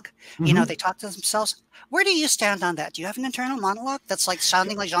monologue. You know, they talk to themselves. Where do you stand on that? Do you have an internal monologue that's like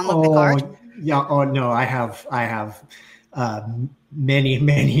sounding like Jean-Luc Picard? Yeah. Oh no, I have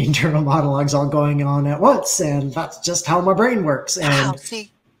many internal monologues all going on at once, and that's just how my brain works. And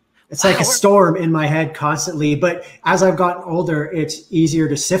it's like a storm in my head constantly. But as I've gotten older, it's easier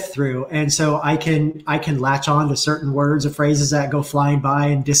to sift through, and so I can latch on to certain words or phrases that go flying by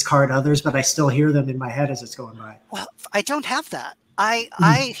and discard others, but I still hear them in my head as it's going by. Well, I don't have that.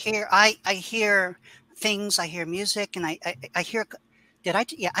 I hear things. I hear music, and I hear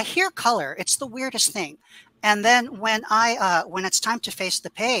Yeah, I hear color. It's the weirdest thing. And then when when it's time to face the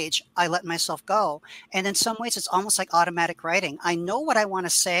page, I let myself go. And in some ways, it's almost like automatic writing. I know what I want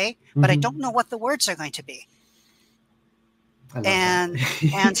to say, but I don't know what the words are going to be. I love And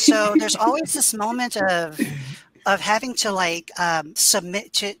that. and so there's always this moment of having to like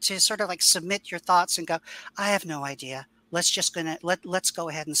submit to sort of like submit your thoughts and go, I have no idea. Let's go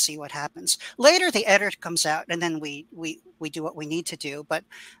ahead and see what happens. Later, the editor comes out, and then we do what we need to do. But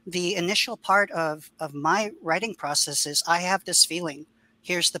the initial part of my writing process is I have this feeling.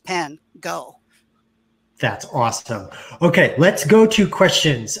 Here's the pen. Go. That's awesome. Okay, let's go to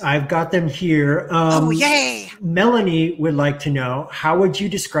questions. I've got them here. Oh, yay! Melanie would like to know, how would you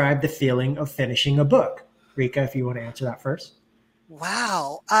describe the feeling of finishing a book? Ryka, if you want to answer that first.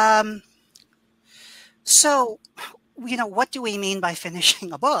 Wow. So, what do we mean by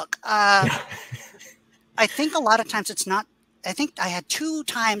finishing a book? I think a lot of times it's not. I think I had 2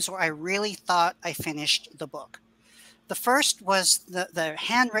 times where I really thought I finished the book. The first was the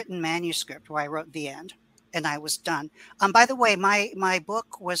handwritten manuscript where I wrote the end and I was done. By the way, my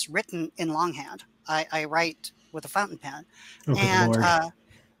book was written in longhand. I write with a fountain pen. Oh, and Lord.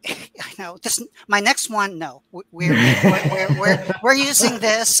 I know this. My next one, no, we're using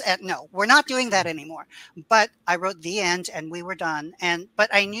this, and no, we're not doing that anymore. But I wrote the end, and we were done. But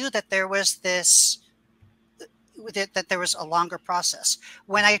I knew that there was that there was a longer process.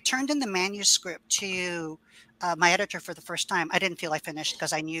 When I turned in the manuscript to my editor for the first time, I didn't feel I finished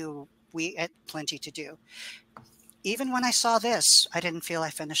because I knew we had plenty to do. Even when I saw this, I didn't feel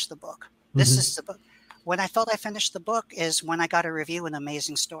I finished the book. This is the book. When I felt I finished the book is when I got a review in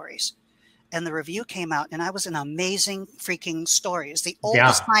Amazing Stories. And the review came out, and I was in Amazing Freaking Stories, the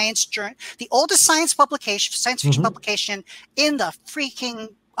oldest science publication, science fiction publication on the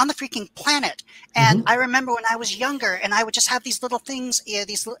freaking planet. And I remember when I was younger, and I would just have these little things.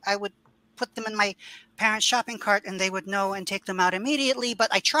 I would put them in my parents' shopping cart, and they would know and take them out immediately.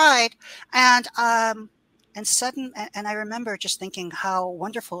 But I tried, and I remember just thinking how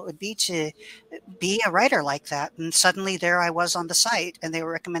wonderful it would be to be a writer like that. And suddenly there I was on the site, and they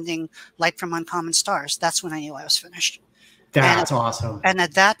were recommending Light from Uncommon Stars. That's when I knew I was finished. That's awesome. And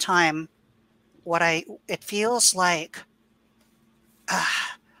at that time, it feels like,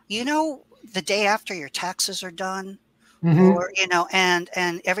 the day after your taxes are done, or, and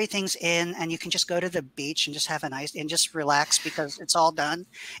everything's in, and you can just go to the beach and just have and just relax because it's all done.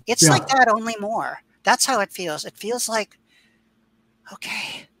 It's like that, only more. That's how it feels. It feels like,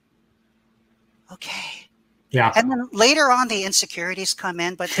 okay. Yeah. And then later on, the insecurities come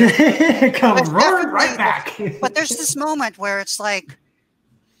in, but come roaring right back. But there's this moment where it's like,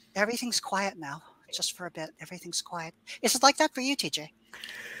 everything's quiet now, just for a bit. Everything's quiet. Is it like that for you, TJ?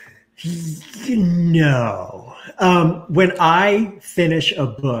 No. When I finish a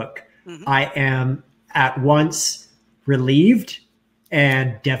book, I am at once relieved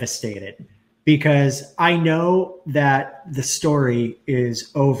and devastated, because I know that the story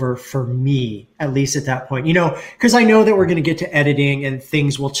is over for me, at least at that point, because I know that we're going to get to editing and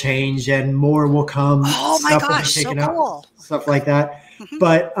things will change and more will come. Oh my gosh, so cool. Stuff like that.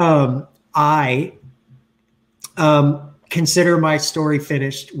 But I consider my story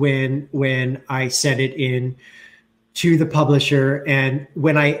finished when I send it in to the publisher. And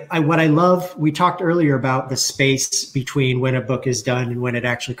when what I love, we talked earlier about the space between when a book is done and when it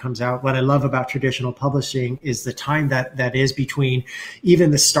actually comes out. What I love about traditional publishing is the time that is between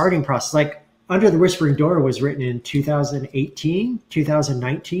even the starting process. Like Under the Whispering Door was written in 2018,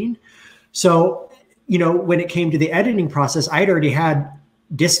 2019. So, when it came to the editing process, I'd already had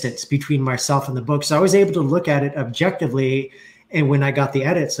distance between myself and the book. So I was able to look at it objectively. And when I got the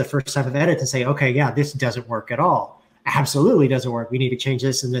edits, the first time of edit, and say, okay, yeah, this doesn't work at all. Absolutely doesn't work. We need to change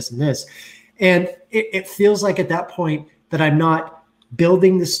this and this and this. And it feels like at that point that I'm not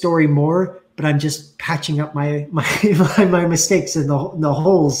building the story more, but I'm just patching up my mistakes and the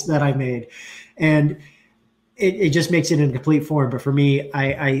holes that I made. And it just makes it in complete form. But for me,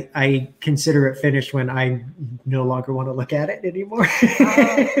 I consider it finished when I no longer want to look at it anymore.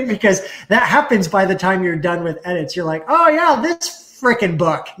 Because that happens by the time you're done with edits. You're like, oh yeah, this freaking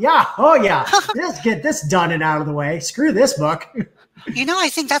book. Yeah. Oh yeah. Let's get this done and out of the way. Screw this book. I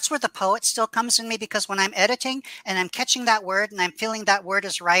think that's where the poet still comes in me, because when I'm editing and I'm catching that word and I'm feeling that word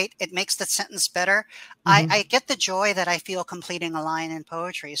is right, it makes the sentence better. I get the joy that I feel completing a line in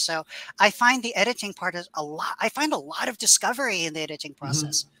poetry. So I find the editing part is I find a lot of discovery in the editing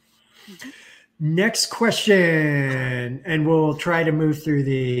process. Next question, and we'll try to move through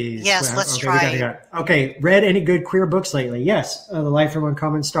these. Yes, let's try. Okay, read any good queer books lately? Yes, The Life from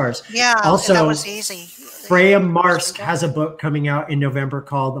Uncommon Stars. Yeah, also, that was easy. Freya Marsk has a book coming out in November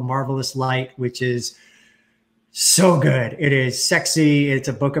called The Marvelous Light, which is so good. It is sexy. It's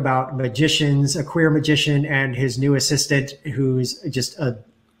a book about magicians, a queer magician and his new assistant, who's just a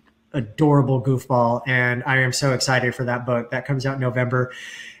adorable goofball. And I am so excited for that book. That comes out in November.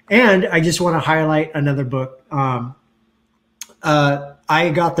 And I just want to highlight another book. I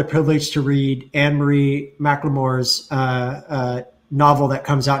got the privilege to read Anne-Marie McLemore's novel that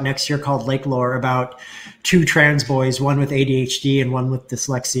comes out next year called Lake Lore, about two trans boys, one with ADHD and one with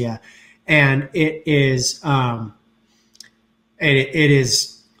dyslexia. And it is, it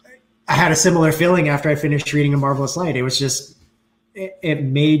is, I had a similar feeling after I finished reading A Marvelous Light. It was just, it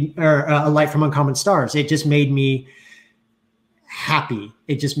made, or A Light from Uncommon Stars. It just made me happy.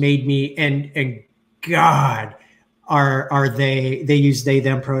 It just made me, and God, are they use they,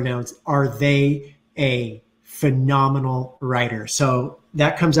 them pronouns. Are they a phenomenal writer? So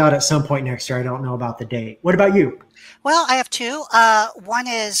that comes out at some point next year. I don't know about the date. What about you? Well, I have two. One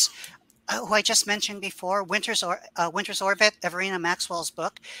is who I just mentioned before, Winter's Orbit, Everina Maxwell's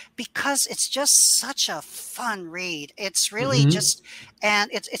book, because it's just such a fun read. It's really just, and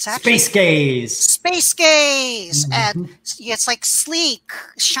it's actually Space gaze, and it's like sleek,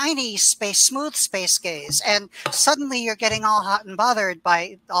 shiny space, smooth space gaze, and suddenly you're getting all hot and bothered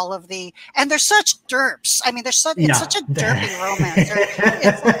by all of the, and they're such derps. I mean, it's such a derpy romance.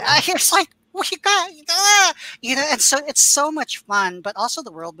 It's like, what you got? You know, and so it's so much fun, but also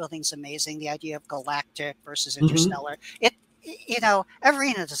the world building is amazing. The idea of galactic versus interstellar. It, you know,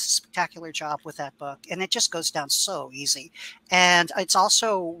 Everina does a spectacular job with that book, and it just goes down so easy. And it's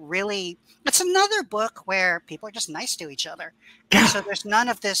also really, it's another book where people are just nice to each other. And so there's none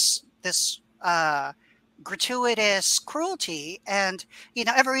of this gratuitous cruelty. And, you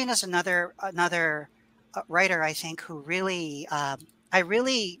know, Everina's another writer, I think, who really, I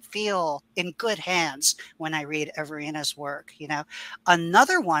really feel in good hands when I read Everina's work. You know,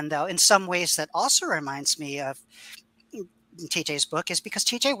 another one, though, in some ways that also reminds me of TJ's book is because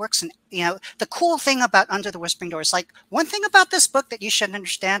TJ works in, you know, the cool thing about Under the Whispering Doors, like one thing about this book that you should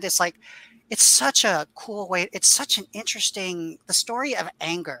understand is like, it's such a cool way. It's such an interesting, the story of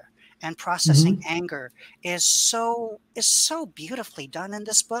anger and processing anger is so beautifully done in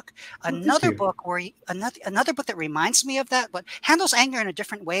this book. Another book where another book that reminds me of that, but handles anger in a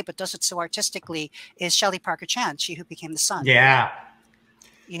different way, but does it so artistically, is Shelley Parker Chan, She Who Became the Sun. Yeah.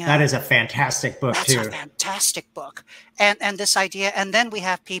 You know, that is a fantastic book too. That's a fantastic book. And this idea, and then we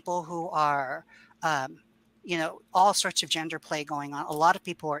have people who are, you know, all sorts of gender play going on. A lot of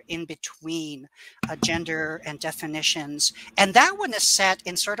people are in between gender and definitions. And that one is set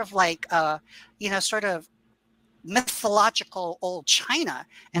in sort of like, you know, sort of mythological old China.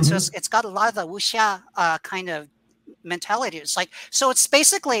 And so it's got a lot of the wuxia kind of mentality. It's like, so it's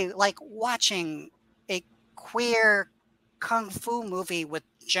basically like watching a queer kung fu movie with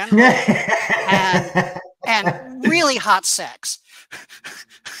gender and really hot sex.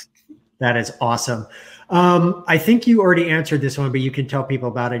 That is awesome. I think you already answered this one, but you can tell people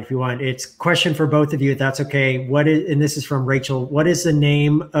about it if you want. It's a question for both of you, if that's okay. What is, and this is from Rachel, what is the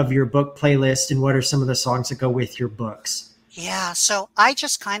name of your book playlist and what are some of the songs that go with your books? Yeah, so I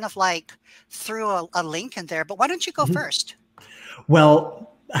just kind of like threw a link in there, but why don't you go first? Well,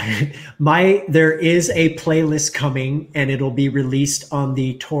 there is a playlist coming and it'll be released on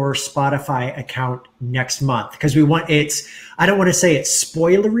the Tor Spotify account next month because we want I don't want to say it's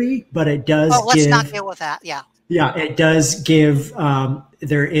spoilery, but it does let's not deal with that. Yeah, it does give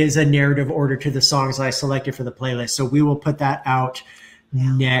there is a narrative order to the songs I selected for the playlist, so we will put that out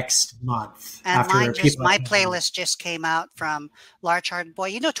next month. And my playlist just came out from Large Hearted Boy.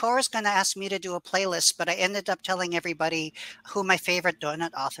 You know, Tor is going to ask me to do a playlist, but I ended up telling everybody who my favorite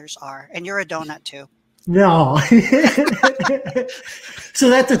donut authors are. And you're a donut too. No. So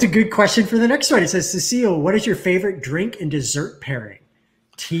that's a good question for the next one. It says, Cecile, what is your favorite drink and dessert pairing?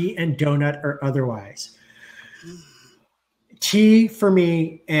 Tea and donut or otherwise? Tea for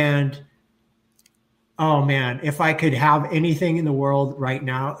me, and oh man, if I could have anything in the world right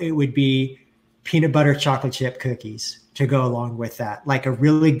now, it would be peanut butter chocolate chip cookies to go along with that. Like a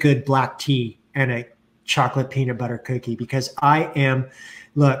really good black tea and a chocolate peanut butter cookie, because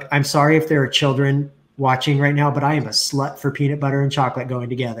look, I'm sorry if there are children watching right now, but I am a slut for peanut butter and chocolate going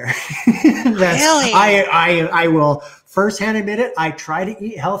together. Really? I will firsthand admit it. I try to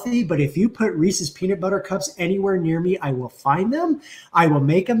eat healthy, but if you put Reese's peanut butter cups anywhere near me, I will find them. I will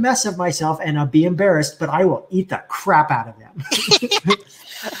make a mess of myself and I'll be embarrassed, but I will eat the crap out of them.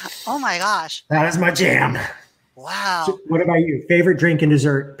 Oh my gosh. That is my jam. Wow. So what about you? Favorite drink and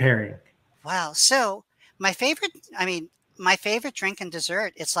dessert pairing? Wow. So my favorite drink and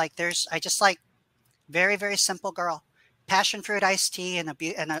dessert, it's like I just like very, very simple girl. Passion fruit iced tea and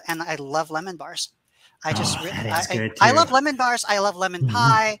I love lemon bars. I love lemon bars. I love lemon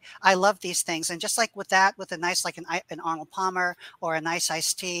pie. I love these things. And just like with that, with a nice, like an Arnold Palmer or a nice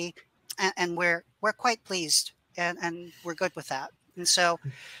iced tea, and we're quite pleased and we're good with that. And so,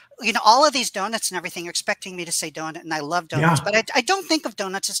 you know, all of these donuts and everything, you're expecting me to say donut, and I love donuts, but I don't think of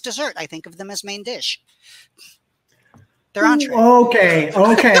donuts as dessert. I think of them as main dish. They're entree.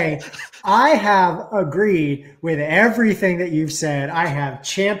 Okay. I have agreed with everything that you've said. I have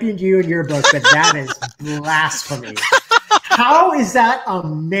championed you in your book, but that is blasphemy. How is that a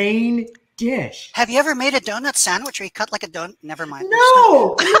main dish? Have you ever made a donut sandwich where you cut like a donut? Never mind.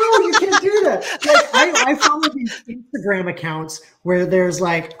 No, you can't do that. Like, I follow these Instagram accounts where there's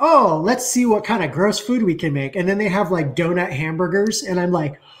like, oh, let's see what kind of gross food we can make. And then they have like donut hamburgers. And I'm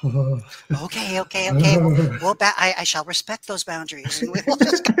like, oh. Okay. I shall respect those boundaries. And we'll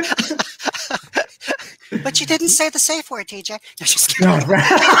just... But you didn't say the safe word, TJ. No, just kidding. No, right.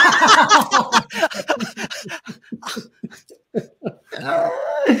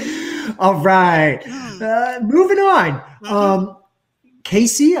 All right. Moving on.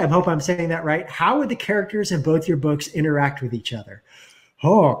 Casey, I hope I'm saying that right. How would the characters in both your books interact with each other?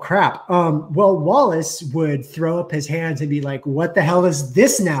 Oh, crap. Well, Wallace would throw up his hands and be like, what the hell is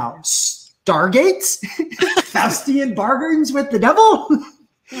this now? Stargates? Faustian bargains with the devil?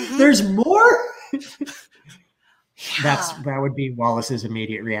 There's more? That would be Wallace's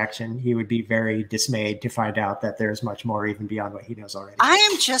immediate reaction. He would be very dismayed to find out that there's much more even beyond what he knows already. I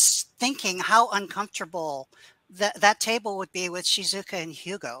am just thinking how uncomfortable that table would be with Shizuka and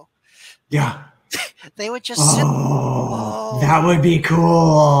Hugo. Yeah. They would just sit. Oh, that would be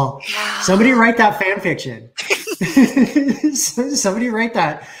cool. Yeah. Somebody write that fan fiction. Somebody write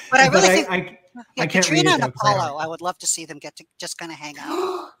that. But I really think I can't Katrina read it, and Apollo, I would love to see them get to just kind of hang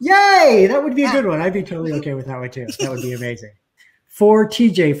out. Yay! That would be a good one. I'd be totally okay with that one too. That would be amazing. For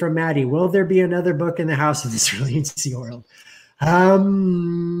TJ from Maddie, will there be another book in the House of the Cerulean Sea World?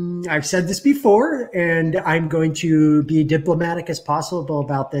 I've said this before, and I'm going to be diplomatic as possible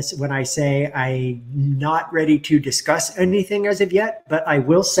about this when I say I'm not ready to discuss anything as of yet, but I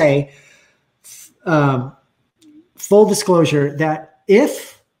will say, full disclosure, that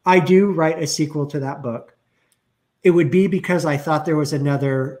if I do write a sequel to that book, it would be because I thought there was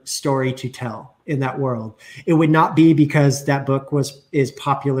another story to tell in that world. It would not be because that book is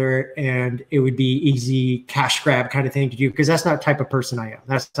popular and it would be easy cash grab kind of thing to do, because that's not the type of person I am.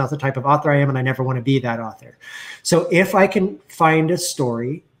 That's not the type of author I am, and I never want to be that author. So if I can find a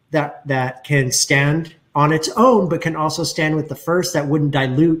story that can stand on its own, but can also stand with the first, that wouldn't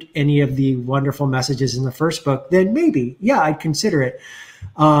dilute any of the wonderful messages in the first book, then maybe, yeah, I'd consider it.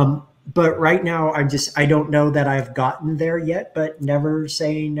 But right now, I don't know that I've gotten there yet, but never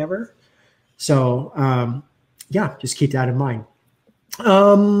say never. So, yeah, just keep that in mind.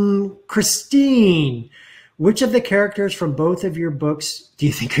 Christine, which of the characters from both of your books do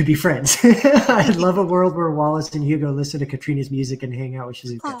you think could be friends? I'd love a world where Wallace and Hugo listen to Katrina's music and hang out with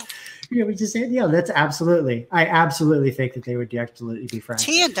Shizuka. Oh. Yeah, we just said, yeah, that's absolutely. I absolutely think that they would absolutely be friends.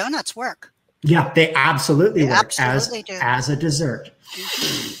 Tea and donuts work. Yeah, they absolutely work absolutely as a dessert.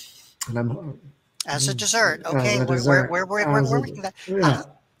 And as a dessert, okay. We're working that. Yeah.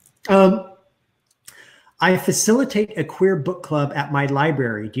 I facilitate a queer book club at my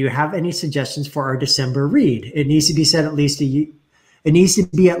library. Do you have any suggestions for our December read? It needs to be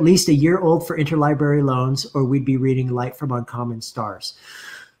at least a year old for interlibrary loans, or we'd be reading Light from Uncommon Stars.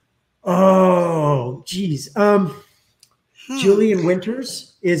 Oh, geez. Julian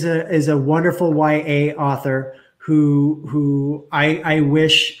Winters is a wonderful YA author who I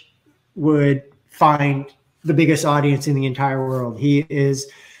wish would find the biggest audience in the entire world. He is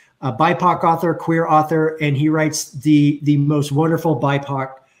a BIPOC author, queer author, and he writes the most wonderful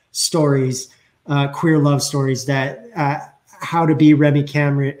BIPOC stories, queer love stories, that How to Be Remy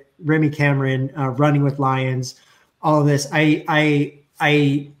Cameron, Running with Lions, all of this. I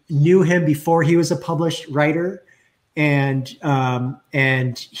knew him before he was a published writer, and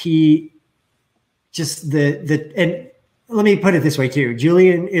he just and let me put it this way too.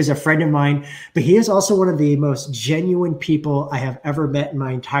 Julian is a friend of mine, but he is also one of the most genuine people I have ever met in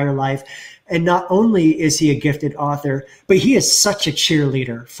my entire life. And not only is he a gifted author, but he is such a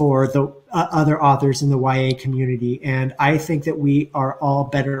cheerleader for the other authors in the YA community. And I think that we are all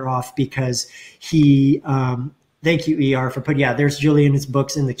better off because he, thank you, ER, for putting, yeah, there's Julian's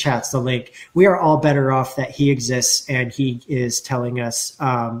books in the chats, the link. We are all better off that he exists and he is telling us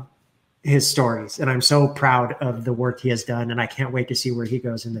his stories, and I'm so proud of the work he has done, and I can't wait to see where he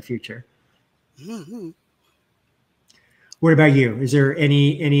goes in the future. Mm-hmm. What about you? Is there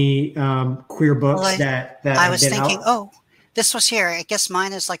any queer books that I was thinking, oh, this was here. I guess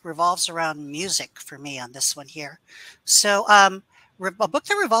mine is like revolves around music for me on this one here. So a book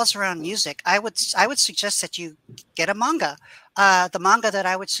that revolves around music, I would suggest that you get a manga. The manga that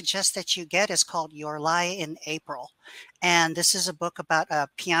I would suggest that you get is called Your Lie in April. And this is a book about a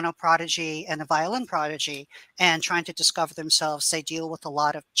piano prodigy and a violin prodigy and trying to discover themselves. They deal with a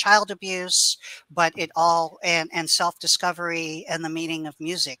lot of child abuse, but it all, and self-discovery and the meaning of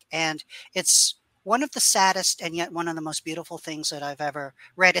music. And it's one of the saddest and yet one of the most beautiful things that I've ever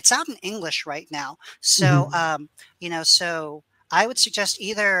read. It's out in English right now. So, you know, so I would suggest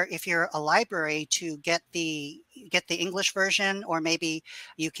either if you're a library to get the English version, or maybe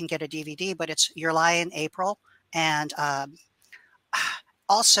you can get a DVD, but it's Your Lie in April. And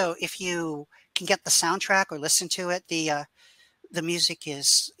also, if you can get the soundtrack or listen to it, the music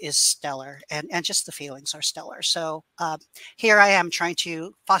is stellar, and just the feelings are stellar. So here I am trying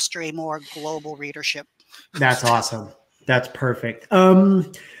to foster a more global readership. That's awesome. That's perfect.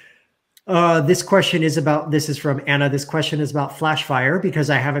 This question is about, this is from Anna. This question is about Flashfire because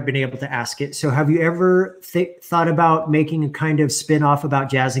I haven't been able to ask it. So have you ever thought about making a kind of spin-off about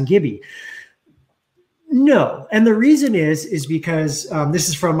Jazz and Gibby? No. And the reason is because this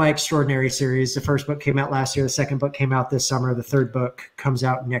is from my Extraordinary series. The first book came out last year. The second book came out this summer. The third book comes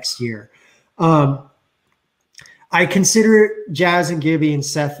out next year. I consider Jazz and Gibby and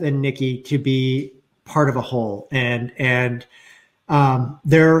Seth and Nikki to be part of a whole. And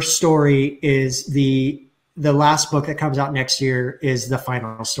their story is the last book that comes out next year is the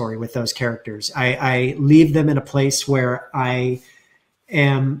final story with those characters. I leave them in a place where I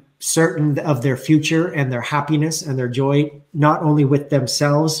am certain of their future and their happiness and their joy, not only with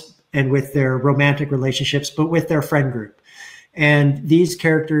themselves and with their romantic relationships, but with their friend group. And these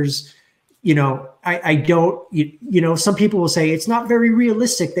characters, you know, I don't, you know, some people will say it's not very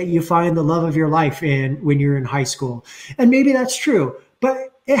realistic that you find the love of your life when you're in high school. And maybe that's true,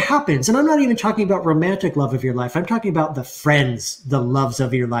 but it happens. And I'm not even talking about romantic love of your life. I'm talking about the friends, the loves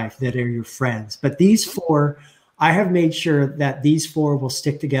of your life that are your friends. But these four, I have made sure that these four will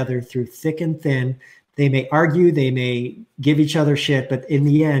stick together through thick and thin. They may argue, they may give each other shit, but in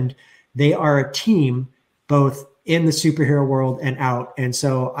the end, they are a team, both in the superhero world and out. And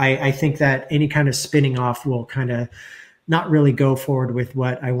so I think that any kind of spinning off will kind of not really go forward with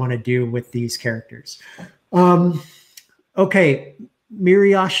what I want to do with these characters. Okay,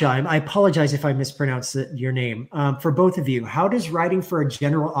 Miriasha, I apologize if I mispronounced your name. For both of you, how does writing for a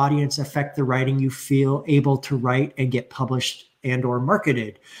general audience affect the writing you feel able to write and get published and or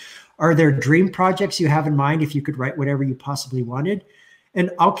marketed? Are there dream projects you have in mind if you could write whatever you possibly wanted?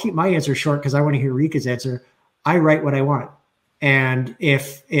 And I'll keep my answer short because I want to hear Ryka's answer. I write what I want. And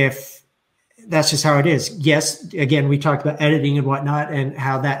if that's just how it is. Yes, again, we talked about editing and whatnot and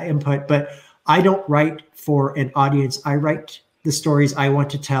how that input, but I don't write for an audience. I write the stories I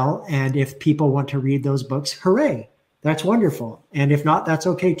want to tell. And if people want to read those books, hooray, that's wonderful. And if not, that's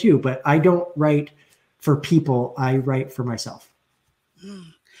okay too. But I don't write for people. I write for myself.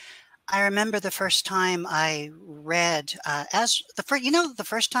 I remember the first time I read the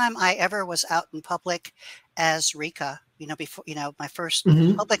first time I ever was out in public as Ryka, my first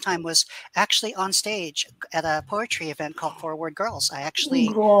public time was actually on stage at a poetry event called Forward Girls.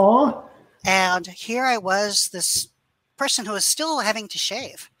 And here I was, this person who was still having to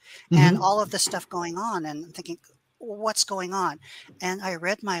shave and all of this stuff going on, and thinking, what's going on? And I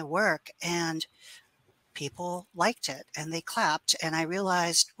read my work and people liked it and they clapped, and I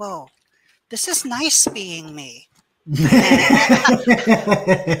realized, whoa, this is nice being me.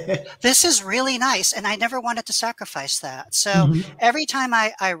 This is really nice, and I never wanted to sacrifice that. So every time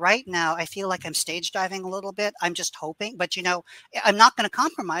I write now, I feel like I'm stage diving a little bit. I'm just hoping, but I'm not going to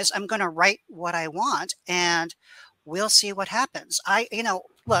compromise. I'm going to write what I want, and we'll see what happens.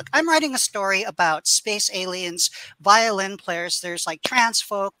 Look, I'm writing a story about space aliens, violin players. There's like trans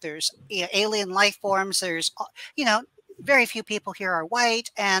folk, there's alien life forms. There's very few people here are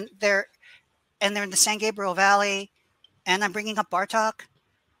white, and they're in the San Gabriel Valley, and I'm bringing up Bartok,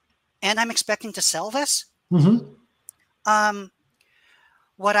 and I'm expecting to sell this.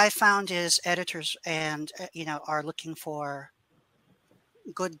 What I found is editors and are looking for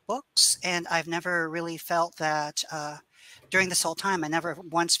good books, and I've never really felt that during this whole time. I never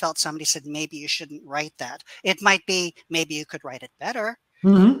once felt somebody said maybe you shouldn't write that. It might be maybe you could write it better,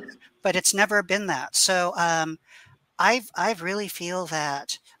 but it's never been that. So I really feel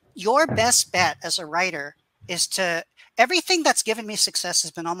that your best bet as a writer is to, everything that's given me success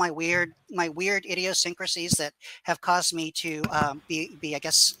has been all my weird idiosyncrasies that have caused me to be I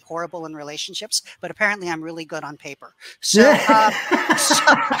guess horrible in relationships. But apparently, I'm really good on paper. So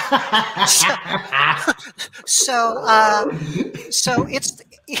so it's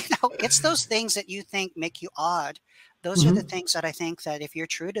it's those things that you think make you odd. Those are the things that I think that if you're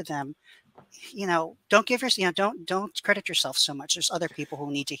true to them, don't give yourself, don't credit yourself so much. There's other people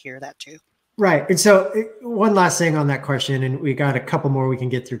who need to hear that too. Right. And so one last thing on that question, and we got a couple more we can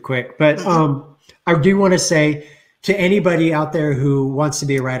get through quick, but I do want to say to anybody out there who wants to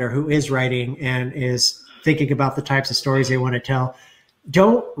be a writer, who is writing and is thinking about the types of stories they want to tell,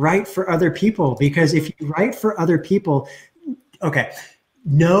 don't write for other people, because if you write for other people, okay,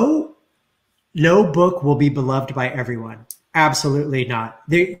 no book will be beloved by everyone. Absolutely not.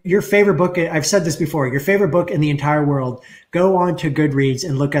 Your favorite book, I've said this before, your favorite book in the entire world, go on to Goodreads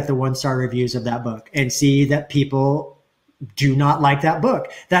and look at the 1-star reviews of that book and see that people do not like that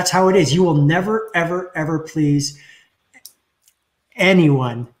book. That's how it is. You will never, ever, ever please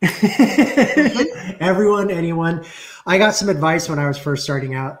anyone. Everyone, anyone. I got some advice when I was first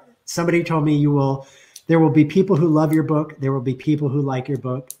starting out. Somebody told me there will be people who love your book. There will be people who like your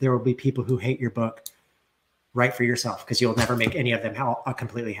book. There will be people who hate your book. Write for yourself, because you'll never make any of them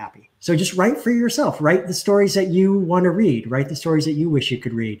completely happy. So just write for yourself. Write the stories that you want to read. Write the stories that you wish you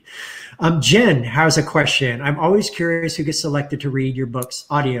could read. Jen has a question. I'm always curious who gets selected to read your book's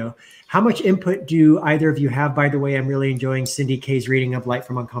audio. How much input do either of you have? By the way, I'm really enjoying Cindy K's reading of Light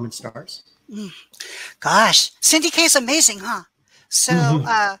from Uncommon Stars. Gosh, Cindy K's amazing, huh? So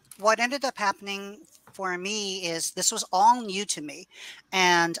what ended up happening for me is this was all new to me.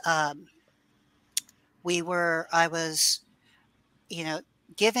 And I was,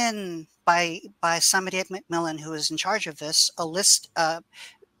 given by somebody at Macmillan who was in charge of this, a list of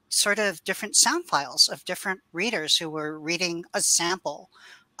sort of different sound files of different readers who were reading a sample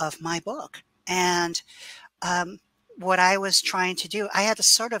of my book. And what I was trying to do, I had a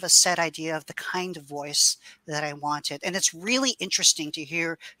sort of a set idea of the kind of voice that I wanted. And it's really interesting to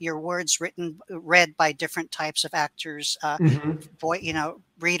hear your words read by different types of actors,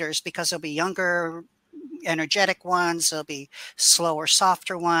 readers, because there'll be younger, energetic ones, there'll be slower,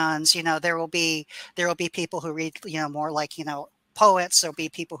 softer ones. There will be people who read more like poets. There'll be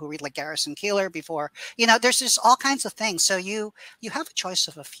people who read like Garrison Keillor before. There's just all kinds of things. So you have a choice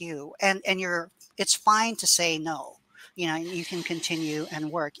of a few, and it's fine to say no. You can continue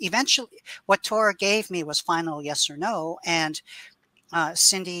and work. Eventually, what Tor gave me was final yes or no, and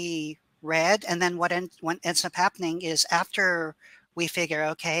Cindy read, and then what ends up happening is after we figure,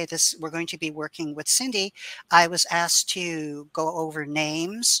 okay, we're going to be working with Cindy, I was asked to go over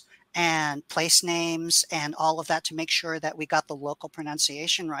names and place names and all of that to make sure that we got the local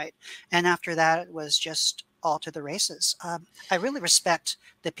pronunciation right. And after that, it was just all to the races. I really respect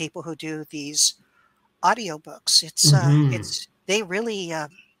the people who do these audiobooks. They really, I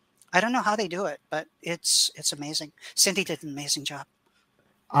don't know how they do it, but it's amazing. Cindy did an amazing job.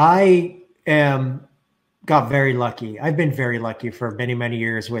 Got very lucky. I've been very lucky for many, many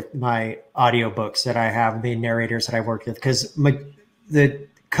years with my audiobooks that I have, the narrators that I've worked with, because the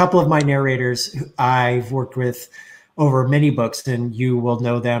couple of my narrators I've worked with over many books, and you will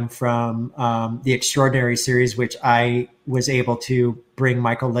know them from the Extraordinary series, which I was able to bring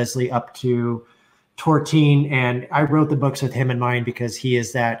Michael Leslie up to 14. And I wrote the books with him in mind because he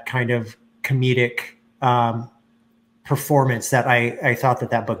is that kind of comedic performance that I thought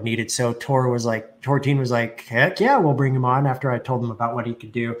that book needed. So Torteen was like, heck yeah, we'll bring him on, after I told him about what he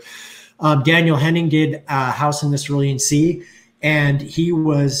could do. Daniel Henning did House in the Cerulean Sea, and he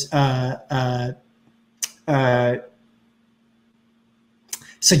was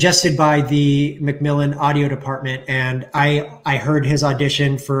suggested by the Macmillan audio department. And I heard his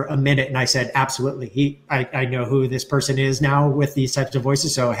audition for a minute, and I said, absolutely. I know who this person is now with these types of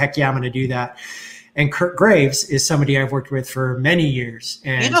voices. So heck yeah, I'm going to do that. And Kurt Graves is somebody I've worked with for many years,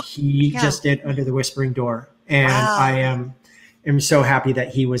 and he just did Under the Whispering Door. And wow. I am so happy that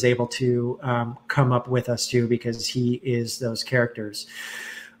he was able to come up with us too, because he is those characters.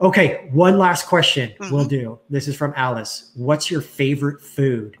 Okay, one last question we'll do. This is from Alice. What's your favorite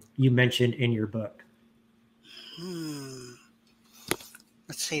food you mentioned in your book?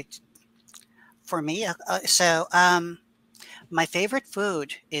 Let's see. For me, my favorite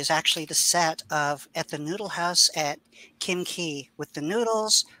food is actually the set of at the Noodle House at Kim Key, with the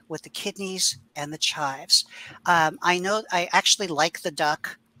noodles, with the kidneys, and the chives. I know I actually like the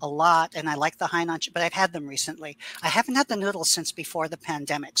duck. a lot, and I like the Hainan, but I've had them recently. I haven't had the noodles since before the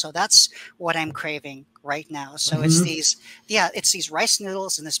pandemic, so that's what I'm craving right now. So it's these, it's these rice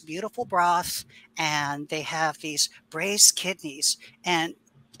noodles in this beautiful broth, and they have these braised kidneys, and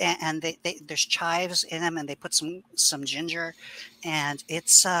there's chives in them, and they put some ginger, and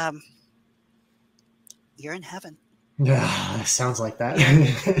it's you're in heaven. Yeah, sounds like that. And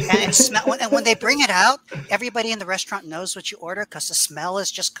when they bring it out, everybody in the restaurant knows what you order because the smell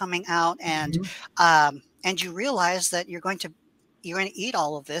is just coming out, and you realize that you're going to eat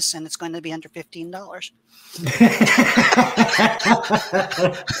all of this, and it's going to be under $15.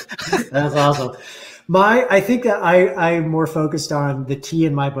 That's awesome. I think that I'm more focused on the tea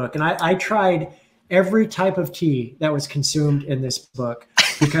in my book, and I tried every type of tea that was consumed in this book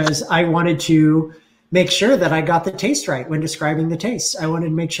because I wanted to make sure that I got the taste right when describing the taste. I wanted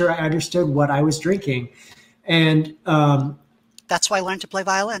to make sure I understood what I was drinking. And that's why I learned to play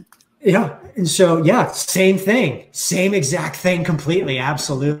violin. Yeah. And so, yeah, same thing, same exact thing completely.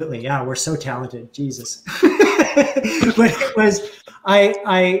 Absolutely. Yeah. We're so talented. Jesus. But it was,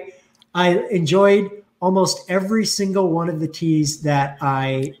 I enjoyed almost every single one of the teas that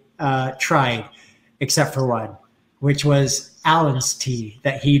I tried, except for one, which was Alan's tea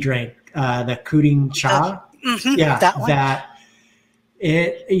that he drank. The Kuding Cha, that one.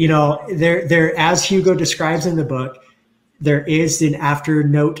 There, as Hugo describes in the book, there is an after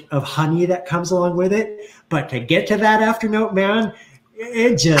note of honey that comes along with it. But to get to that after note, man,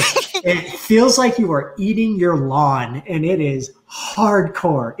 it feels like you are eating your lawn, and it is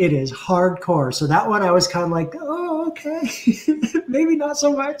hardcore. It is hardcore. So that one I was kind of like, oh, okay, maybe not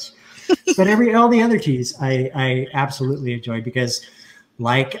so much. But all the other teas I absolutely enjoyed because,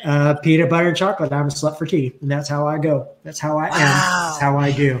 like peanut butter and chocolate, I'm a slut for tea, and that's how I go. That's how I am. That's how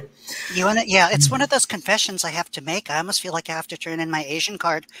I do. It's one of those confessions I have to make. I almost feel like I have to turn in my Asian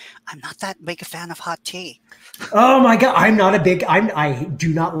card. I'm not that big a fan of hot tea. Oh my God, I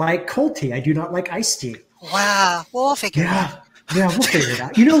do not like cold tea. I do not like iced tea. Wow. Well, we'll figure it out. Yeah, we'll figure it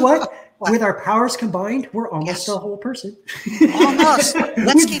out. You know what? With our powers combined, we're almost a whole person. Almost.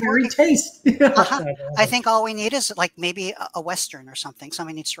 Let's keep working. Taste. I think all we need is like maybe a Western or something.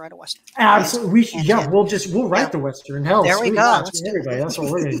 Somebody needs to write a Western. Absolutely. We'll write the Western. Hell, there we go. Everybody. That's what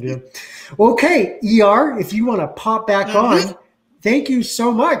we're going to do. Okay, ER, if you want to pop back on, thank you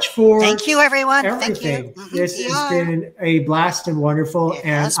so much for Thank you, everyone. everything. Thank you. This has been a blast and wonderful,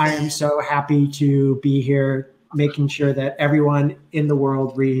 and I am so happy to be here making sure that everyone in the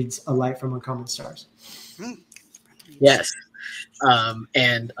world reads A Light from Uncommon Stars. Yes.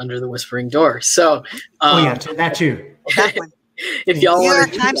 And Under the Whispering Door. So, that too. That one. If y'all New want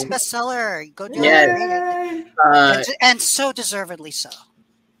York to Times bestseller. Go do it. And so deservedly so.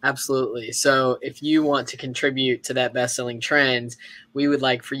 Absolutely. So if you want to contribute to that best-selling trend, we would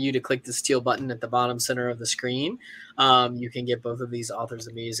like for you to click this teal button at the bottom center of the screen. You can get both of these authors'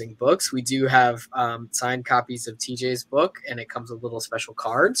 amazing books. We do have signed copies of TJ's book, and it comes with a little special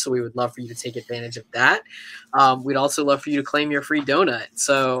card. So we would love for you to take advantage of that. We'd also love for you to claim your free donut.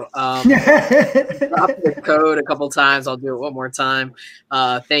 So drop the code a couple times. I'll do it one more time.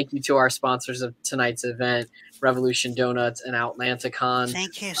 Thank you to our sponsors of tonight's event, Revolution Donuts and Outlanticon.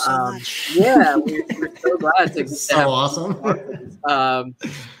 Thank you so much. Yeah, we're so glad to so awesome.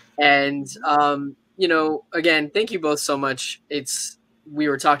 Again, thank you both so much. We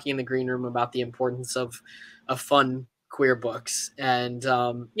were talking in the green room about the importance of fun queer books and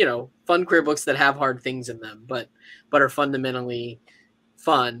fun queer books that have hard things in them, but are fundamentally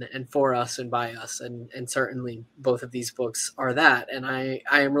fun and for us and by us, and certainly both of these books are that. And I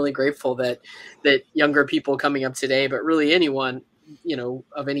am really grateful that younger people coming up today, but really anyone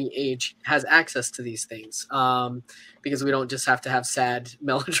of any age, has access to these things, because we don't just have to have sad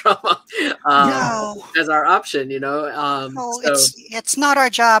melodrama as our option. It's not our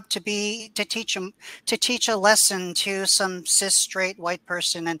job to teach a lesson to some cis straight white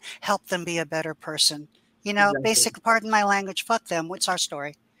person and help them be a better person. Exactly. Basic, pardon my language, fuck them. What's our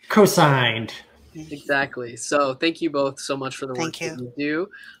story? Co-signed. Exactly. So thank you both so much for the work that you do.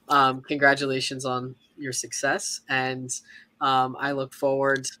 Congratulations on your success. And I look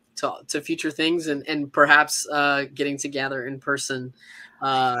forward to future things and perhaps getting together in person. In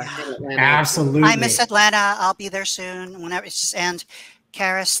Atlanta. Absolutely. I miss Atlanta. I'll be there soon. And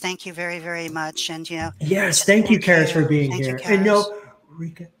Charis, thank you very, very much. And yes, thank you, Charis, for being here. And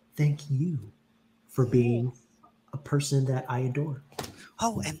Ryka, thank you for being a person that I adore.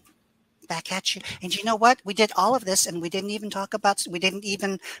 Oh, and back at you. And you know what? We did all of this, and we didn't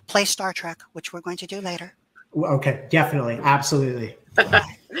even play Star Trek, which we're going to do later. Okay, definitely, absolutely.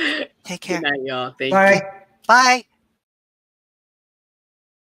 Take care. Good night, y'all. Thank Bye. you. Bye.